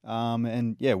 believed,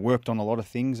 and yeah, worked on a lot of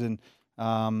things, and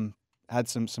had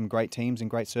some great teams and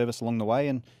great service along the way.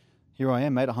 And here I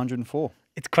am, mate, 104.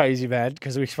 It's crazy, man,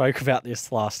 because we spoke about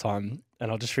this last time,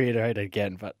 and I'll just reiterate it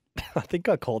again, but I think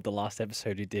I called the last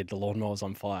episode we did, The Lawnmower's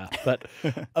on Fire. But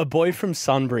a boy from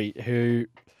Sunbury who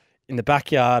in the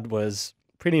backyard was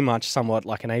pretty much somewhat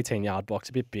like an 18-yard box,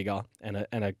 a bit bigger, and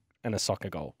a soccer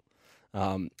goal.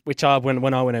 Which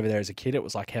when I went over there as a kid, it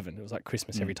was like heaven. It was like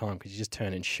Christmas every time because you just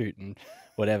turn and shoot and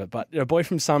whatever. But a boy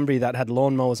from Sunbury that had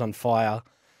lawnmowers on fire,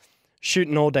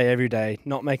 shooting all day, every day,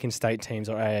 not making state teams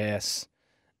or AAS,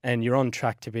 and you're on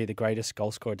track to be the greatest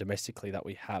goal scorer domestically that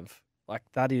we have. Like,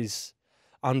 that is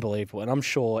unbelievable. And I'm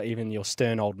sure even your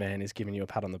stern old man is giving you a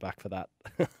pat on the back for that.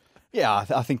 Yeah,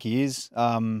 I think he is.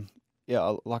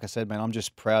 Yeah, like I said, man, I'm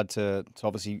just proud to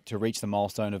obviously to reach the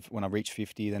milestone of when I reach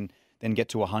 50, then get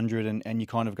to 100, and you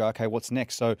kind of go, okay, what's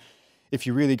next? So if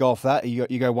you really go off that,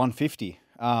 you go 150,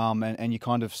 and you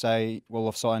kind of say, well,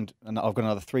 I've signed, and I've got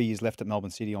another 3 years left at Melbourne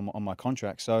City on my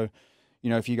contract. So, you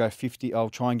know, if you go 50,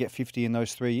 I'll try and get 50 in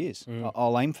those 3 years.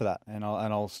 I'll aim for that, and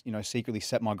I'll you know, secretly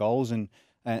set my goals and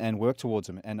work towards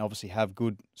them, and obviously have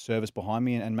good service behind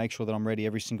me, and make sure that I'm ready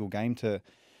every single game to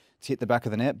hit the back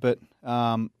of the net. But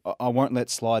I won't let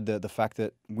slide the fact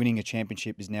that winning a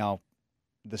championship is now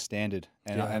the standard,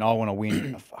 and I want to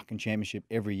win a fucking championship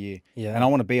every year. Yeah. And I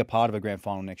want to be a part of a grand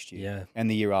final next year and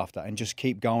the year after, and just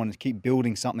keep going and keep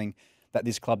building something that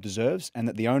this club deserves and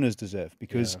that the owners deserve,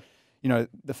 because you know,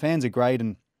 the fans are great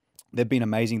and they've been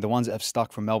amazing. The ones that have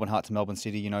stuck from Melbourne Heart to Melbourne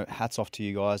City, you know, hats off to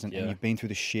you guys, and you've been through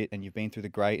the shit and you've been through the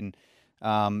great, and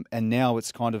now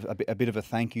it's kind of a bit of a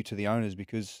thank you to the owners,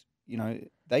 because you know,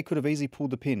 they could have easily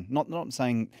pulled the pin. Not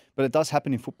saying, but it does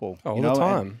happen in football. All the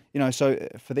time. And, you know, so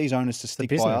for these owners to stick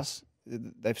by us,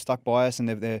 they've stuck by us, and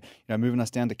they're you know, moving us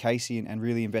down to Casey and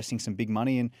really investing some big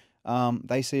money, and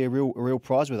they see a real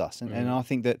prize with us. And I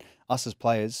think that us as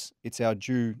players, it's our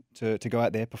due to go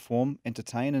out there, perform,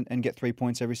 entertain, and get 3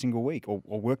 points every single week, or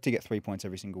work to get 3 points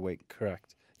every single week.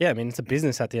 Correct. Yeah, I mean, it's a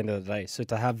business at the end of the day. So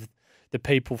to have the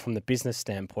people from the business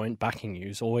standpoint backing you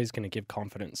is always going to give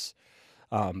confidence.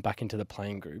 back into the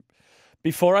playing group.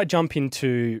 Before I jump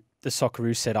into the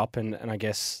Socceroos setup and I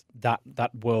guess that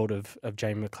world of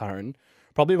Jamie Maclaren,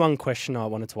 probably one question I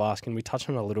wanted to ask, and we touched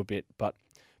on it a little bit, but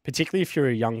particularly if you're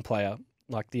a young player,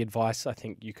 like the advice I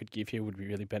think you could give here would be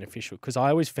really beneficial, because I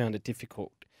always found it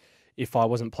difficult if I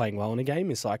wasn't playing well in a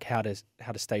game, is like how to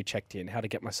stay checked in, how to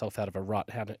get myself out of a rut,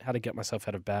 how to get myself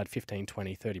out of bad 15,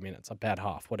 20, 30 minutes, a bad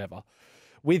half, whatever.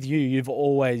 With you, you've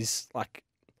always, like,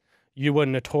 you were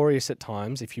notorious at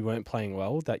times, if you weren't playing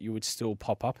well, that you would still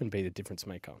pop up and be the difference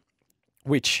maker,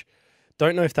 which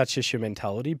don't know if that's just your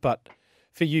mentality, but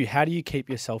for you, how do you keep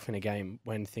yourself in a game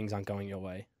when things aren't going your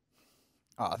way?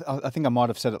 I think I might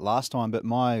have said it last time, but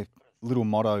my little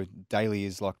motto daily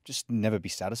is like, just never be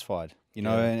satisfied, you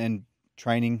know, and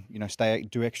training, you know,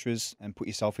 do extras and put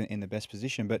yourself in the best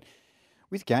position. But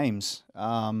with games,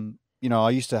 you know,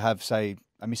 I used to have, say,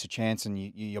 I miss a chance and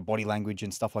your body language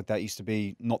and stuff like that used to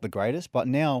be not the greatest. But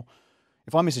now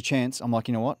if I miss a chance, I'm like,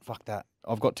 you know what? Fuck that.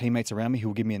 I've got teammates around me who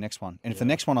will give me the next one. And if the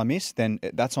next one I miss, then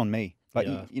that's on me. But,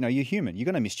 you know, you're human. You're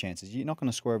going to miss chances. You're not going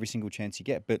to score every single chance you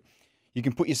get. But you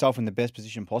can put yourself in the best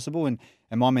position possible. And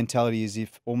my mentality is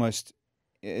it's almost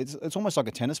like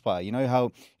a tennis player. You know how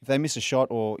if they miss a shot,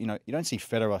 or, you know, you don't see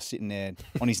Federer sitting there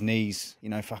on his knees, you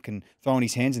know, fucking throwing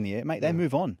his hands in the air. Mate, they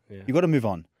move on. Yeah. You've got to move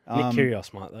on. Nick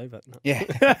Kyrgios might though, but no.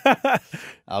 Yeah.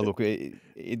 Look,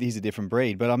 he's a different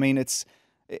breed. But I mean,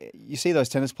 you see those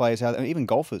tennis players, even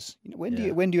golfers. You know,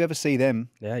 when do you ever see them?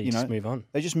 Yeah, you just move on.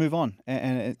 They just move on,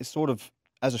 and it's sort of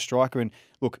as a striker. And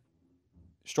look,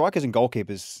 strikers and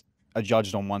goalkeepers are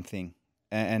judged on one thing,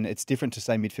 and it's different to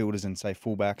say midfielders and say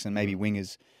fullbacks and maybe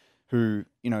wingers, who,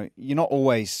 you know, you're not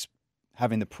always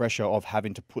having the pressure of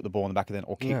having to put the ball in the back of the net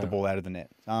or kick the ball out of the net.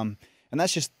 And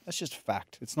that's just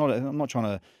fact. It's not. I'm not trying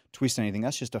to twist anything.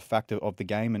 That's just a fact of the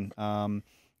game. And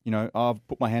you know, I've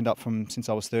put my hand up since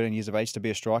I was 13 years of age to be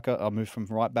a striker. I moved from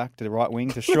right back to the right wing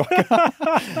to striker.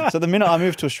 So the minute I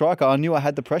moved to a striker, I knew I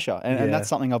had the pressure, and that's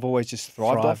something I've always just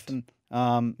thrived off.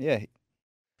 And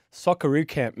Socceroo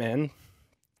camp, man,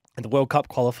 and the World Cup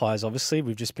qualifiers. Obviously,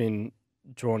 we've just been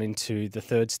drawn into the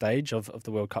third stage of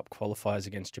the World Cup qualifiers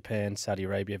against Japan, Saudi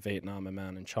Arabia, Vietnam,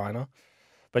 Oman, and China.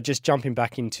 But just jumping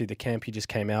back into the camp you just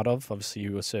came out of, obviously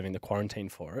you were serving the quarantine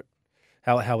for it.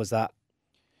 How was that?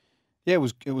 Yeah,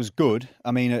 it was good.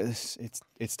 I mean,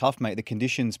 it's tough, mate. The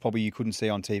conditions probably you couldn't see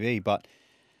on TV, but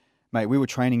mate, we were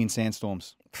training in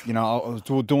sandstorms. You know, I was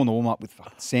doing the warm up with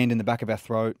sand in the back of our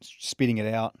throat, spitting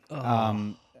it out.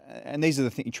 Oh. And these are the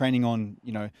things training on.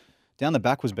 You know, down the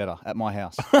back was better at my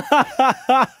house.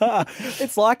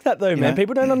 It's like that though, man.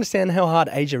 People don't understand how hard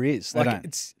Asia is. Like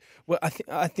don't. Well,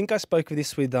 I think I spoke with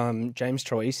this with James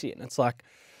Troisi, and it's like,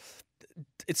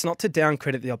 it's not to down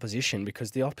credit the opposition,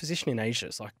 because the opposition in Asia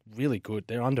is like really good.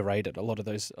 They're underrated. A lot of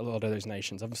those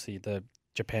nations. Obviously, the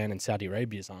Japan and Saudi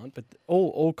Arabia's aren't, but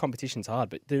all competition's hard.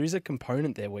 But there is a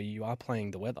component there where you are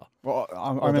playing the weather. Well,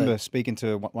 I remember speaking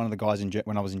to one of the guys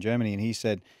when I was in Germany, and he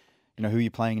said, you know, who are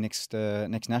you playing next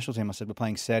national team? I said, we're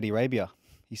playing Saudi Arabia.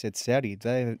 He said, Saudi, do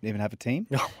they even have a team?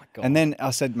 Oh, my God. And then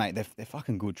I said, mate, they're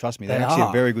fucking good. Trust me. They're actually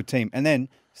a very good team. And then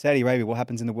Saudi Arabia, what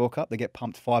happens in the World Cup? They get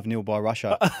pumped 5-0 by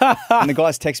Russia. And the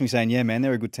guys text me saying, yeah, man,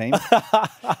 they're a good team.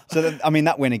 So,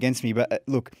 that went against me. But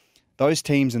look, those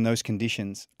teams and those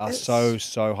conditions are so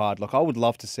hard. Like, I would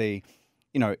love to see,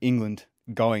 you know, England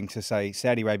going to, say,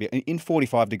 Saudi Arabia in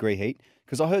 45-degree heat.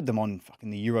 Because I heard them on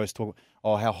fucking the Euros talk,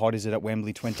 oh, how hot is it at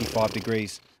Wembley? 25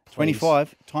 degrees.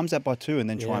 25, times that by 2 and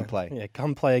then try and play. Yeah,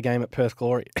 come play a game at Perth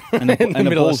Glory in the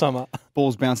middle of summer.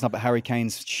 Ball's bouncing up at Harry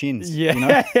Kane's shins. Yeah, you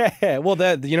know? Yeah. Well,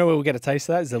 you know where we'll get a taste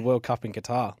of that is the World Cup in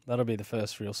Qatar. That'll be the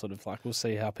first real sort of, like, we'll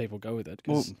see how people go with it.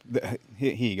 Well,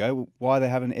 here you go. Why they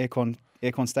have an aircon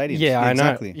stadiums? Yeah, I know.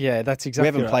 Exactly. Yeah, that's exactly.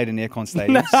 We haven't played in aircon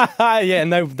stadiums. Yeah,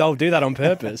 and they'll do that on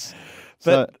purpose.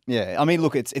 But so, yeah, I mean,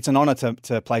 look, it's an honour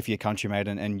to play for your country, mate,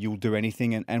 and you'll do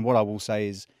anything. And what I will say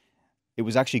is, it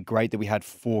was actually great that we had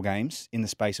 4 games in the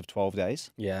space of 12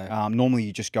 days. Yeah. Normally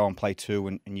you just go and play 2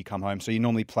 and you come home. So you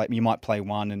might play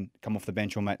 1 and come off the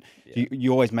bench, or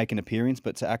you always make an appearance,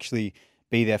 but to actually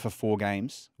be there for 4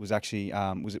 games was actually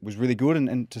was really good.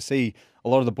 And to see a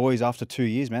lot of the boys after 2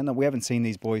 years, man, that we haven't seen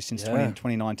these boys since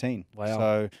 2019. Wow.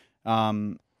 So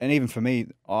and even for me,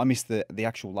 I missed the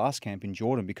actual last camp in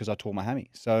Jordan because I tore my hammy.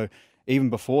 So even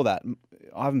before that,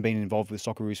 I haven't been involved with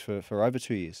Socceroos for over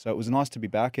 2 years. So it was nice to be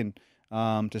back and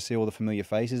to see all the familiar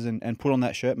faces and put on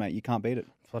that shirt, mate. You can't beat it.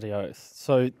 Bloody oath.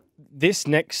 So this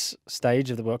next stage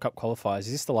of the World Cup qualifiers,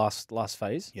 is this the last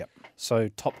phase? Yep. So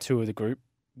top 2 of the group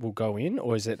will go in,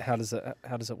 or is it how does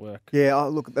it work? Yeah,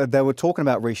 look, they were talking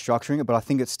about restructuring it, but I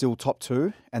think it's still top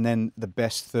two, and then the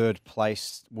best third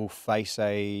place will face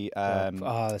a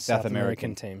The South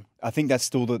American team. I think that's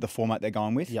still the format they're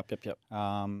going with. Yep.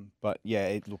 But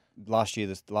yeah, last year,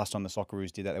 the last time the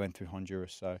Socceroos did that, they went through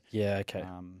Honduras. So yeah, okay.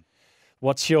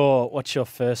 What's your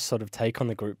first sort of take on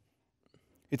the group?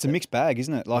 It's a mixed bag,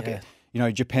 isn't it? Like,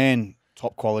 Japan,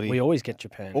 top quality. We always get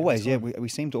Japan. Always, yeah. We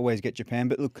seem to always get Japan,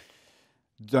 but look.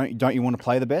 Don't you want to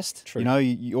play the best? True.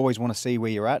 You always want to see where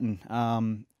you're at,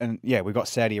 and yeah, we've got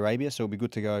Saudi Arabia, so it'll be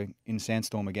good to go in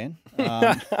sandstorm again.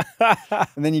 And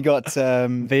then you got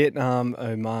Vietnam,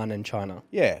 Oman, and China.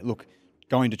 Yeah, look,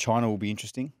 going to China will be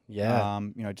interesting. Yeah,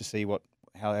 to see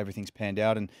how everything's panned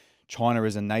out, and China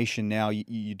as a nation now,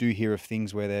 you do hear of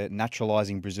things where they're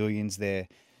naturalizing Brazilians. Their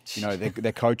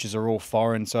coaches are all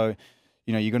foreign, so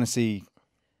you're going to see.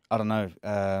 I don't know,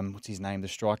 what's his name? The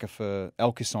striker for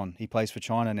Elkison. He plays for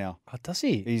China now. Oh, does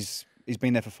he? He's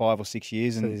been there for 5 or 6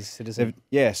 years, So and he's a citizen.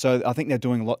 so I think they're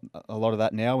doing a lot of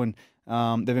that now, and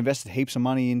they've invested heaps of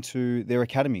money into their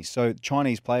academies. So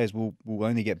Chinese players will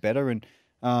only get better, and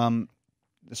the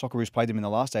Socceroos played them in the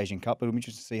last Asian Cup, but it'll be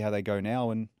interesting to see how they go now.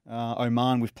 And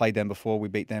Oman, we've played them before. We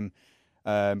beat them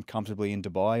comfortably in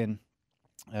Dubai,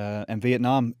 and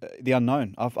Vietnam, the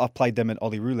unknown. I've played them at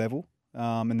Olyroos level,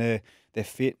 and they're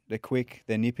fit, they're quick,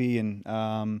 they're nippy, and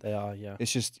they are, yeah.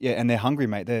 It's just and they're hungry,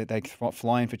 mate. They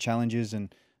fly in for challenges,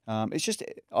 and it's just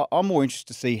I'm more interested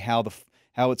to see how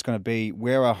it's going to be,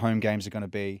 where our home games are going to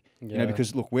be. Yeah.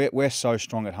 Because look, we're so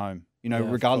strong at home.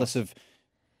 Regardless of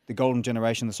the golden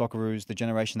generation, the Socceroos, the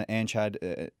generation that Ange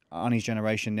had, Arnie's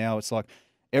generation now, it's like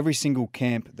every single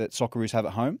camp that Socceroos have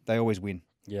at home, they always win.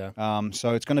 Yeah.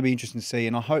 So it's going to be interesting to see,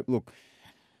 and I hope. Look,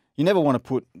 you never want to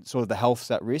put sort of the health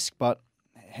at risk, but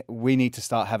we need to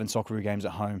start having Socceroo games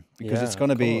at home, because it's going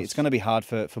to be hard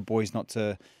for boys not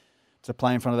to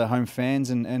play in front of their home fans,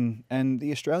 and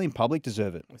the Australian public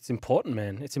deserve it. It's important,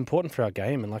 man. It's important for our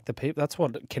game, and like the people. That's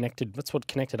what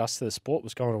connected us to the sport,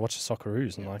 was going to watch the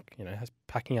Socceroos and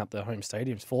packing up their home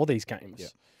stadiums for these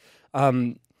games. Yeah.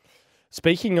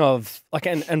 Speaking of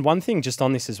and one thing just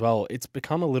on this as well, it's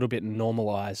become a little bit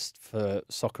normalised for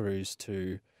Socceroos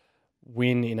to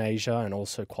win in Asia and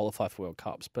also qualify for World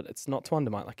Cups, but it's not to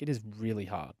undermine. Like, it is really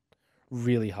hard.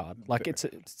 Like,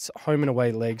 it's home and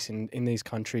away legs in these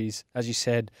countries. As you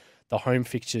said, the home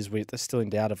fixtures, they're still in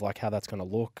doubt of like how that's going to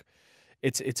look.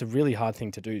 It's a really hard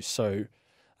thing to do. So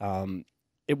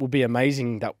it will be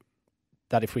amazing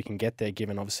that if we can get there,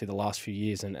 given obviously the last few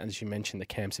years, and as you mentioned, the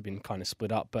camps have been kind of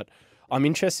split up. But I'm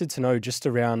interested to know, just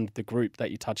around the group that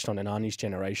you touched on in Arnie's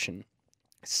generation,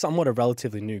 somewhat a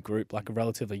relatively new group, like a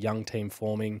relatively young team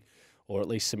forming, or at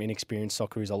least some inexperienced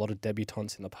Socceroos, a lot of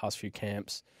debutants in the past few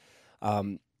camps.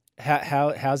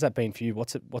 How's that been for you?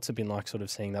 What's it been like, sort of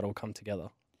seeing that all come together?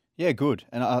 Yeah, good.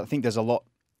 And I think there's a lot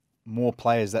more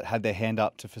players that had their hand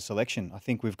up for selection. I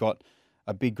think we've got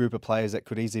a big group of players that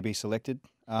could easily be selected,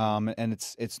 and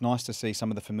it's nice to see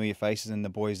some of the familiar faces and the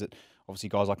boys that. Obviously,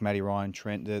 guys like Matty Ryan,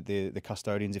 Trent, the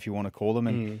custodians, if you want to call them,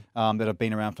 and that have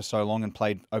been around for so long and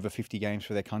played over 50 games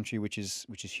for their country, which is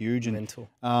huge. Mental.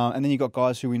 And then you've got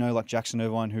guys who we know, like Jackson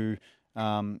Irvine, who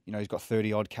he's got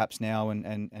 30 odd caps now,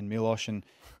 and Milosh, and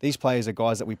these players are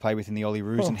guys that we play with in the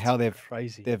Olyroos, and how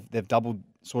they've doubled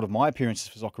sort of my appearances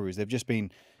for Socceroos. They've just been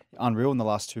unreal in the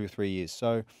last 2 or 3 years.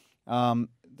 So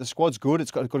the squad's good.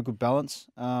 It's got a good balance.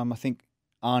 I think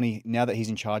Arnie, now that he's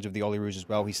in charge of the Olyroos as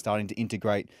well, he's starting to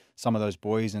integrate some of those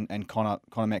boys, and Connor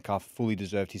Metcalf fully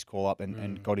deserved his call up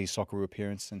and got his Socceroo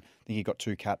appearance, and I think he got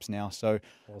 2 caps now. So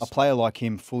awesome. A player like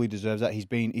him fully deserves that.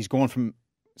 He's gone from,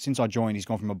 since I joined, he's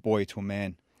gone from a boy to a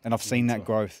man, and I've seen that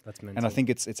growth. That's mental. And I think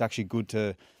it's actually good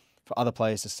for other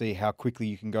players to see how quickly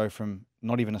you can go from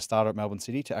not even a starter at Melbourne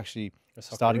City to actually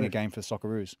starting a game for the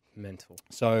Socceroos. Mental.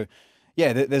 So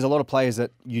yeah, there's a lot of players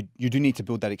that you do need to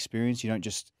build that experience. You don't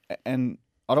just, and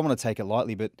I don't want to take it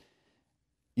lightly, but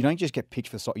you don't just get picked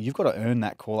for soccer. You've got to earn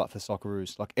that call up for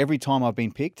Socceroos. Like, every time I've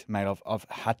been picked, mate, I've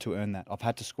had to earn that. I've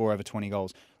had to score over 20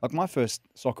 goals. Like, my first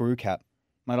Socceroo cap,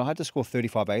 mate, I had to score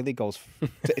 35 A-League goals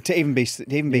to even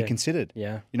be considered.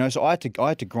 Yeah. So I had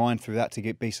to grind through that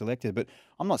to be selected. But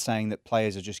I'm not saying that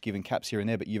players are just given caps here and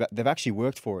there, but they've actually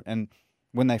worked for it. And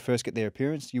when they first get their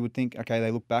appearance, you would think, okay,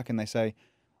 they look back and they say,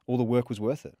 all the work was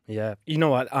worth it. Yeah. You know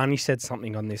what? Arnie said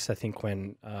something on this, I think,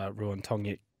 when Ruan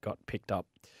Tongyik got picked up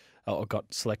or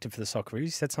got selected for the Socceroos. He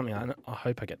said something, I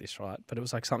hope I get this right, but it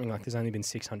was like something like there's only been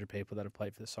 600 people that have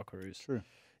played for the Socceroos. True.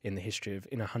 In the history of,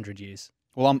 in 100 years.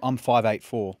 Well, I'm 5'8",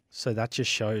 4. So that just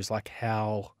shows like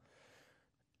how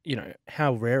you know,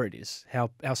 how rare it is, how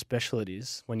special it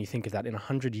is when you think of that. In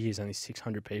 100 years, only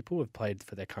 600 people have played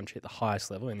for their country at the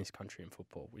highest level in this country in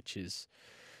football, which is,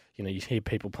 you know, you hear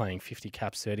people playing 50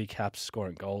 caps, 30 caps,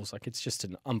 scoring goals. Like, it's just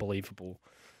an unbelievable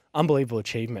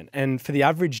achievement. And for the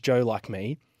average Joe like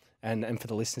me, and for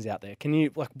the listeners out there, can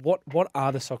you, like, what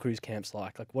are the Socceroos camps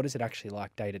like? Like, what is it actually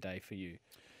like day to day for you?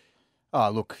 Oh,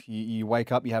 look, you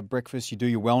wake up, you have breakfast, you do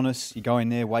your wellness, you go in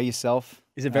there, weigh yourself.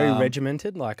 Is it very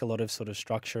regimented, like a lot of sort of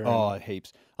structure? Oh,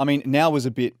 heaps. I mean, now was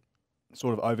a bit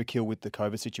sort of overkill with the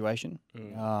COVID situation.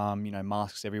 You know,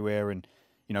 masks everywhere, and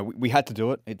you know, we had to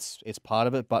do it. It's part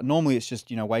of it. But normally it's just,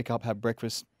 you know, wake up, have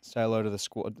breakfast, say hello to the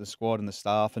squad and the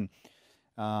staff, and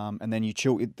then you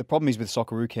chill. The problem is with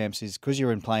Socceroo camps is because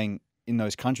you're playing in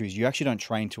those countries, you actually don't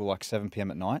train till like 7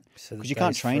 p.m. at night because you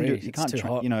can't train. You can't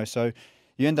train. You know, so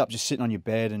you end up just sitting on your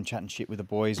bed and chatting shit with the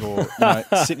boys, or you know,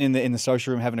 sitting in the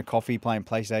social room having a coffee, playing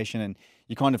PlayStation, and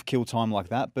you kind of kill time like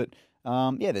that. But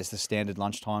yeah, there's the standard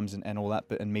lunch times and all that,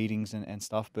 and meetings and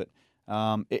stuff. But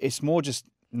it's more just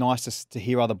nice to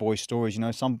hear other boys' stories. You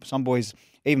know, some boys,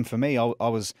 even for me, I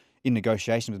was in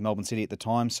negotiations with Melbourne City at the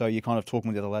time, so you're kind of talking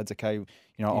with the other lads. Okay, you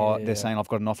know, they're saying I've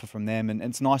got an offer from them, and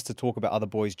it's nice to talk about other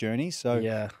boys' journeys. So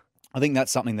yeah, I think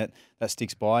that's something that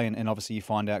sticks by, and obviously you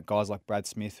find out guys like Brad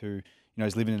Smith who, you know,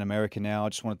 he's living in America now. I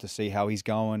just wanted to see how he's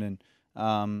going, and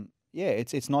yeah,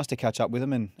 it's nice to catch up with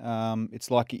him, and it's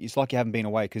like you haven't been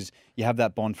away because you have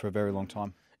that bond for a very long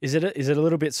time. Is it a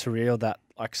little bit surreal that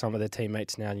like some of their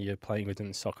teammates now you're playing with in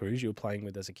the Socceroos you were playing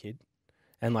with as a kid,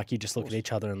 and like you just look at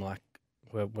each other and like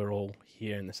we're all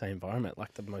here in the same environment,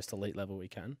 like the most elite level we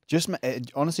can.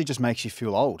 It honestly just makes you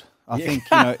feel old. I think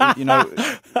you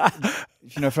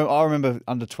know from I remember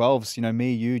under 12s. You know,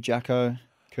 me, you, Jacko,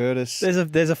 Curtis. There's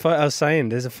a photo. I was saying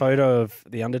there's a photo of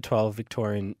the under 12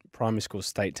 Victorian primary school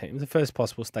state team. It was the first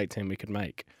possible state team we could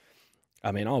make.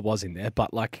 I mean, I was in there,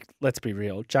 but like, let's be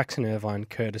real. Jackson Irvine,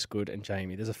 Curtis Good, and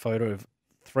Jamie. There's a photo of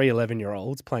 3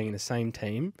 11-year-olds playing in the same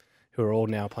team who are all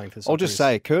now playing for the Socceroos. I'll just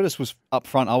say, Curtis was up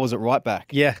front. I was at right back.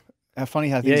 Yeah. How funny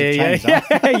how things have changed,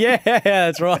 huh? Yeah,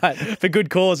 that's right. For good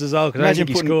cause as well.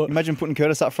 Imagine putting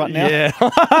Curtis up front now. Yeah.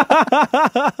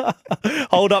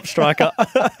 Hold up, striker.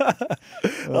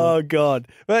 Oh, God.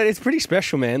 But it's pretty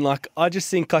special, man. Like, I just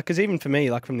think, like, because even for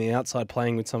me, like, from the outside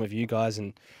playing with some of you guys,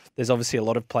 and there's obviously a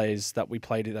lot of players that we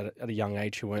played at a young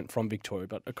age who weren't from Victoria,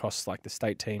 but across, like, the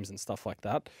state teams and stuff like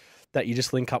that, that you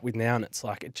just link up with now, and it's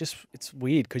like, it's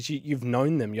weird because you've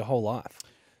known them your whole life.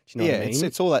 Do you know what I mean?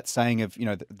 It's all that saying of, you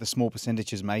know, the small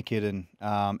percentages make it, and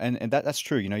that's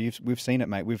true. You know, we've seen it,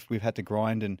 mate. We've had to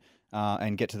grind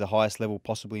and get to the highest level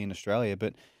possibly in Australia.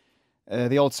 But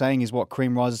the old saying is, what,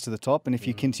 cream rises to the top. And if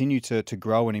you continue to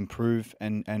grow and improve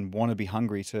and want to be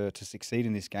hungry to succeed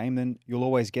in this game, then you'll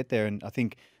always get there. And I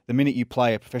think the minute you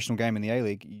play a professional game in the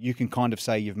A-League, you can kind of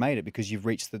say you've made it because you've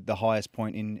reached the highest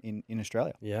point in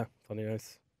Australia. Yeah, funny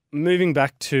oath. Moving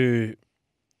back to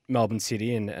Melbourne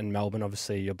City and Melbourne,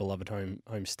 obviously your beloved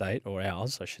home state, or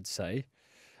ours, I should say.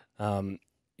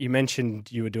 You mentioned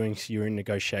you were in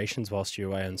negotiations whilst you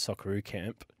were away on Socceroo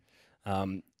camp.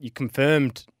 You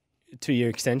confirmed a 2-year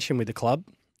extension with the club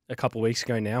a couple of weeks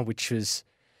ago now, which was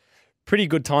pretty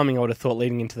good timing, I would have thought,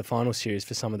 leading into the final series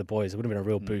for some of the boys. It would have been a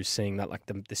real boost seeing that, like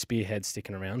the spearhead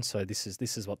sticking around. So this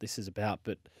is what this is about.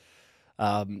 But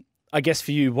I guess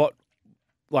for you,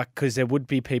 because there would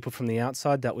be people from the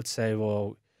outside that would say,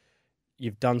 well,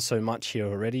 you've done so much here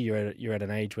already. You're at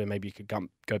an age where maybe you could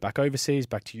go back overseas,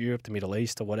 back to Europe, the Middle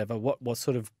East, or whatever. What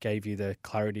sort of gave you the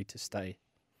clarity to stay?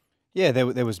 Yeah,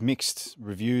 there was mixed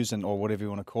reviews or whatever you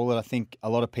want to call it. I think a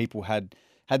lot of people had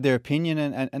their opinion,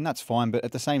 and that's fine. But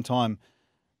at the same time,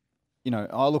 you know,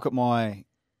 I look at my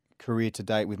career to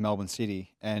date with Melbourne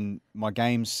City and my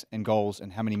games and goals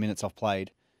and how many minutes I've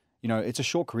played. You know, it's a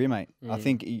short career, mate. I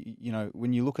think, you know,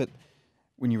 when you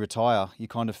retire, you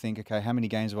kind of think, okay, how many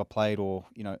games have I played? Or,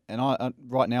 you know, and I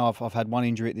right now I've had 1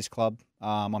 injury at this club.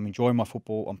 I'm enjoying my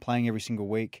football. I'm playing every single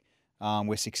week.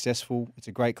 We're successful. It's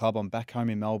a great club. I'm back home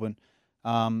in Melbourne.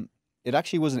 It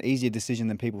actually was an easier decision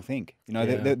than people think. You know,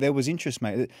 there was interest,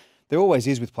 mate. There always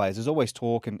is with players. There's always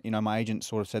talk, and, you know, my agent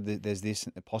sort of said that there's this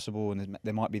possible and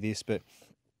there might be this. But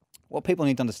what people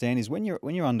need to understand is when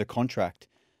you're under contract,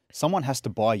 someone has to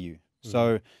buy you.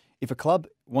 So if a club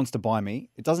wants to buy me,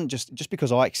 it doesn't just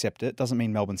because I accept it doesn't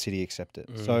mean Melbourne City accept it.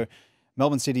 So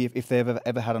Melbourne City, if they've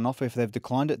ever had an offer, if they've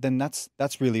declined it, then that's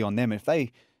really on them. If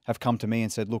they have come to me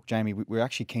and said, look, Jamie, we're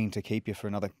actually keen to keep you for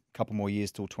another couple more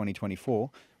years till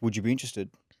 2024. Would you be interested?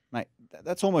 Mate,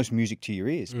 that's almost music to your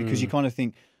ears because you kind of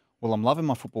think, well, I'm loving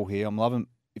my football here.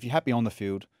 If you're happy on the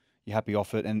field, you're happy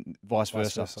off it, and vice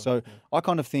versa. So I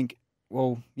kind of think,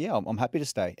 well, yeah, I'm happy to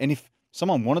stay. And if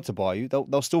someone wanted to buy you,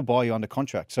 they'll still buy you under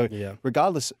contract. So Yeah.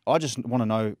 regardless, I just want to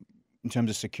know in terms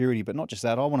of security, but not just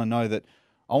that. I want to know that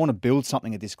I want to build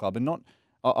something at this club, and not.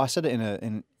 I said it in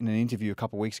an interview a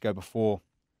couple of weeks ago before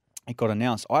it got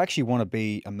announced. I actually want to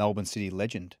be a Melbourne City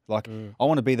legend. Like I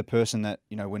want to be the person that,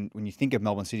 you know, when you think of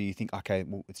Melbourne City, you think, okay,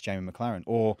 well, it's Jamie Maclaren,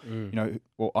 or you know,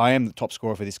 well, I am the top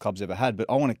scorer for this club's ever had, but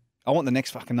I want the next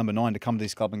fucking number 9 to come to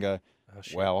this club and go,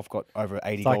 wow, I've got over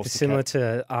 80 goals. Like similar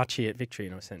to Archie at Victory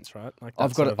in a sense, right? Like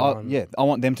I've got to, I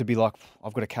want them to be like,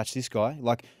 I've got to catch this guy.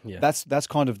 Like that's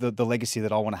kind of the legacy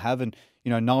that I want to have, and you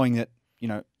know, knowing that, you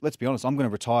know, let's be honest, I'm going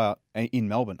to retire in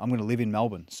Melbourne. I'm going to live in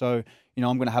Melbourne. So, you know,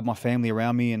 I'm going to have my family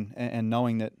around me, and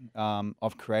knowing that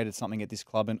I've created something at this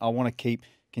club, and I want to keep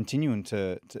continuing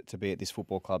to be at this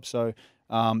football club. So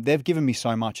they've given me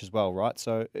so much as well, right?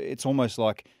 So it's almost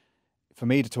like for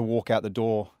me to walk out the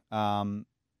door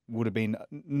would have been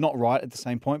not right at the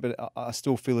same point, but I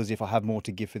still feel as if I have more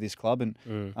to give for this club.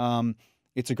 And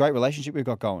it's a great relationship we've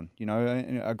got going, you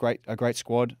know, a great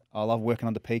squad. I love working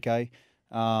under PK.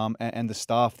 And the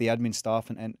staff, the admin staff,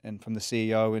 and from the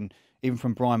CEO, and even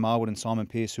from Brian Marwood and Simon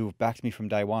Pearce, who have backed me from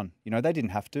day one. You know, they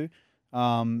didn't have to.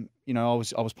 You know,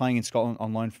 I was playing in Scotland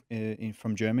on loan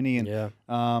from Germany, and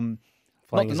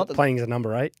playing as a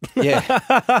number 8. Yeah,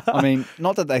 I mean,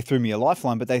 not that they threw me a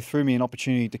lifeline, but they threw me an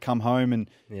opportunity to come home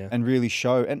and really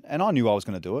show. And I knew I was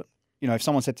going to do it. You know, if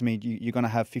someone said to me, "You're going to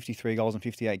have 53 goals in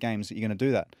 58 games, you're going to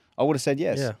do that," I would have said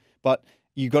yes. Yeah. But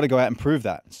you got to go out and prove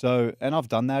that. So, and I've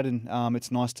done that, and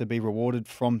it's nice to be rewarded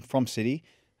from City,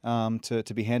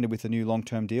 to be handed with a new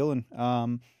long-term deal, and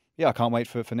I can't wait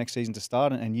for next season to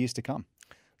start and years to come.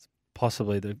 It's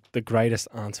possibly the greatest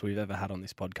answer we've ever had on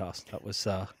this podcast. That was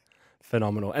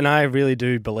phenomenal, and I really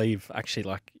do believe, actually,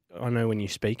 like I know when you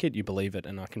speak it, you believe it,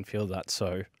 and I can feel that.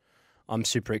 So, I'm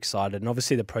super excited, and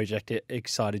obviously the project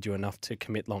excited you enough to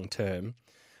commit long-term.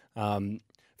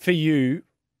 For you,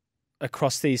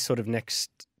 across these sort of next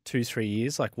 2-3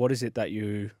 years, like what is it that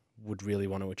you would really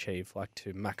want to achieve, like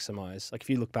to maximize? Like if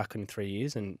you look back in 3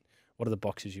 years, and what are the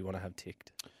boxes you want to have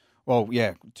ticked? Well,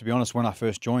 yeah, to be honest, when I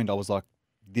first joined, I was like,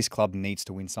 this club needs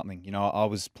to win something. You know, I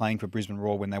was playing for Brisbane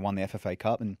Roar when they won the FFA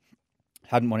Cup and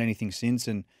hadn't won anything since.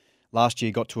 And last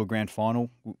year got to a grand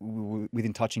final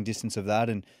within touching distance of that.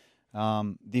 And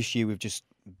this year we've just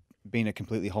been a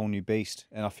completely whole new beast.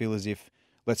 And I feel as if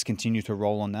let's continue to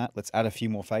roll on that. Let's add a few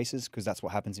more faces, because that's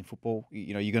what happens in football.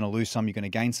 You know, you're going to lose some, you're going to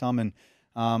gain some. And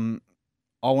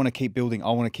I want to keep building.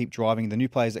 I want to keep driving. The new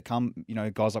players that come, you know,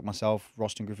 guys like myself,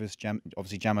 Roston Griffiths,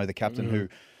 obviously Jamo, the captain,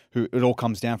 who it all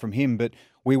comes down from him. But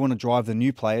we want to drive the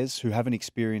new players who haven't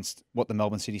experienced what the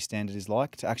Melbourne City standard is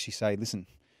like to actually say, listen,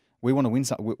 we want to win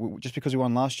something. Just because we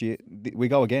won last year, we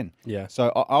go again. Yeah. So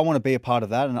I want to be a part of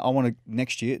that, and I want to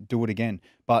next year do it again.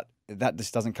 But that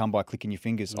just doesn't come by clicking your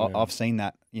fingers. Yeah. I've seen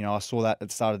that. You know, I saw that at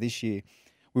the start of this year.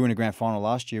 We were in a grand final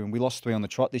last year, and we lost 3 on the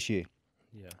trot this year.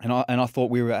 Yeah. And I thought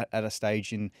we were at a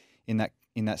stage in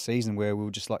that season where we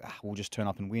were just like, we'll just turn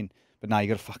up and win. But no,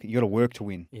 you got to work to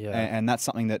win. Yeah. And that's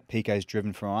something that PK's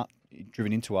driven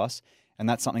into us, and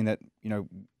that's something that, you know,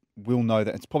 we'll know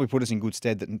that it's probably put us in good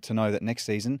stead to know that next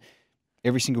season,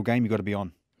 every single game you got to be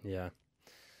on. Yeah.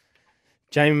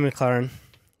 Jamie Maclaren,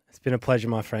 it's been a pleasure,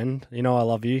 my friend. You know I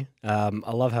love you. I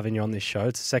love having you on this show.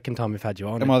 It's the second time we've had you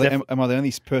on. Am I the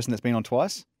only person that's been on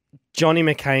twice? Johnny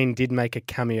McCain did make a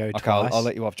cameo twice. I'll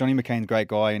let you off. Johnny McCain's a great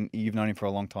guy, and you've known him for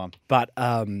a long time. But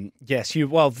yes,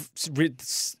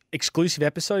 exclusive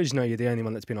episodes. No, you're the only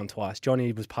one that's been on twice.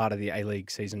 Johnny was part of the A-League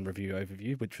season review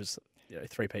overview, which was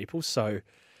 3 people. So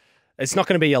it's not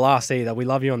going to be your last either. We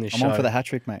love you on this show. I'm on for the hat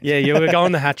trick, mate. Yeah, we're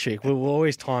going the hat trick. We'll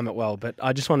always time it well. But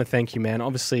I just want to thank you, man.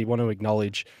 Obviously, want to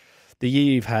acknowledge the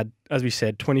year you've had. As we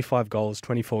said, 25 goals,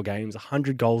 24 games,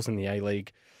 100 goals in the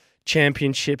A-League.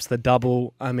 Championships, the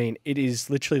double. I mean, it is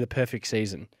literally the perfect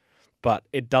season, but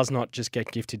it does not just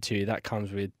get gifted to you. That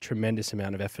comes with tremendous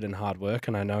amount of effort and hard work.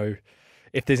 And I know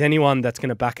if there's anyone that's going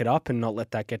to back it up and not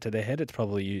let that get to their head, it's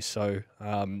probably you. So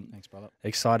thanks, brother.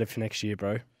 Excited for next year,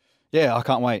 bro. Yeah, I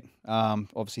can't wait.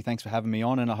 Obviously, thanks for having me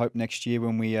on, and I hope next year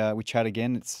when we chat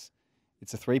again, it's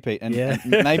a three-peat,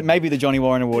 and maybe the Johnny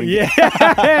Warren Award.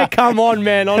 Yeah, come on,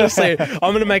 man. Honestly, I'm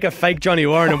going to make a fake Johnny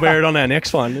Warren and wear it on our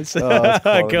next one. God.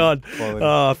 Quality.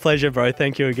 Oh, pleasure, bro.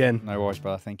 Thank you again. No worries,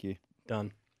 brother. Thank you.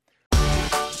 Done.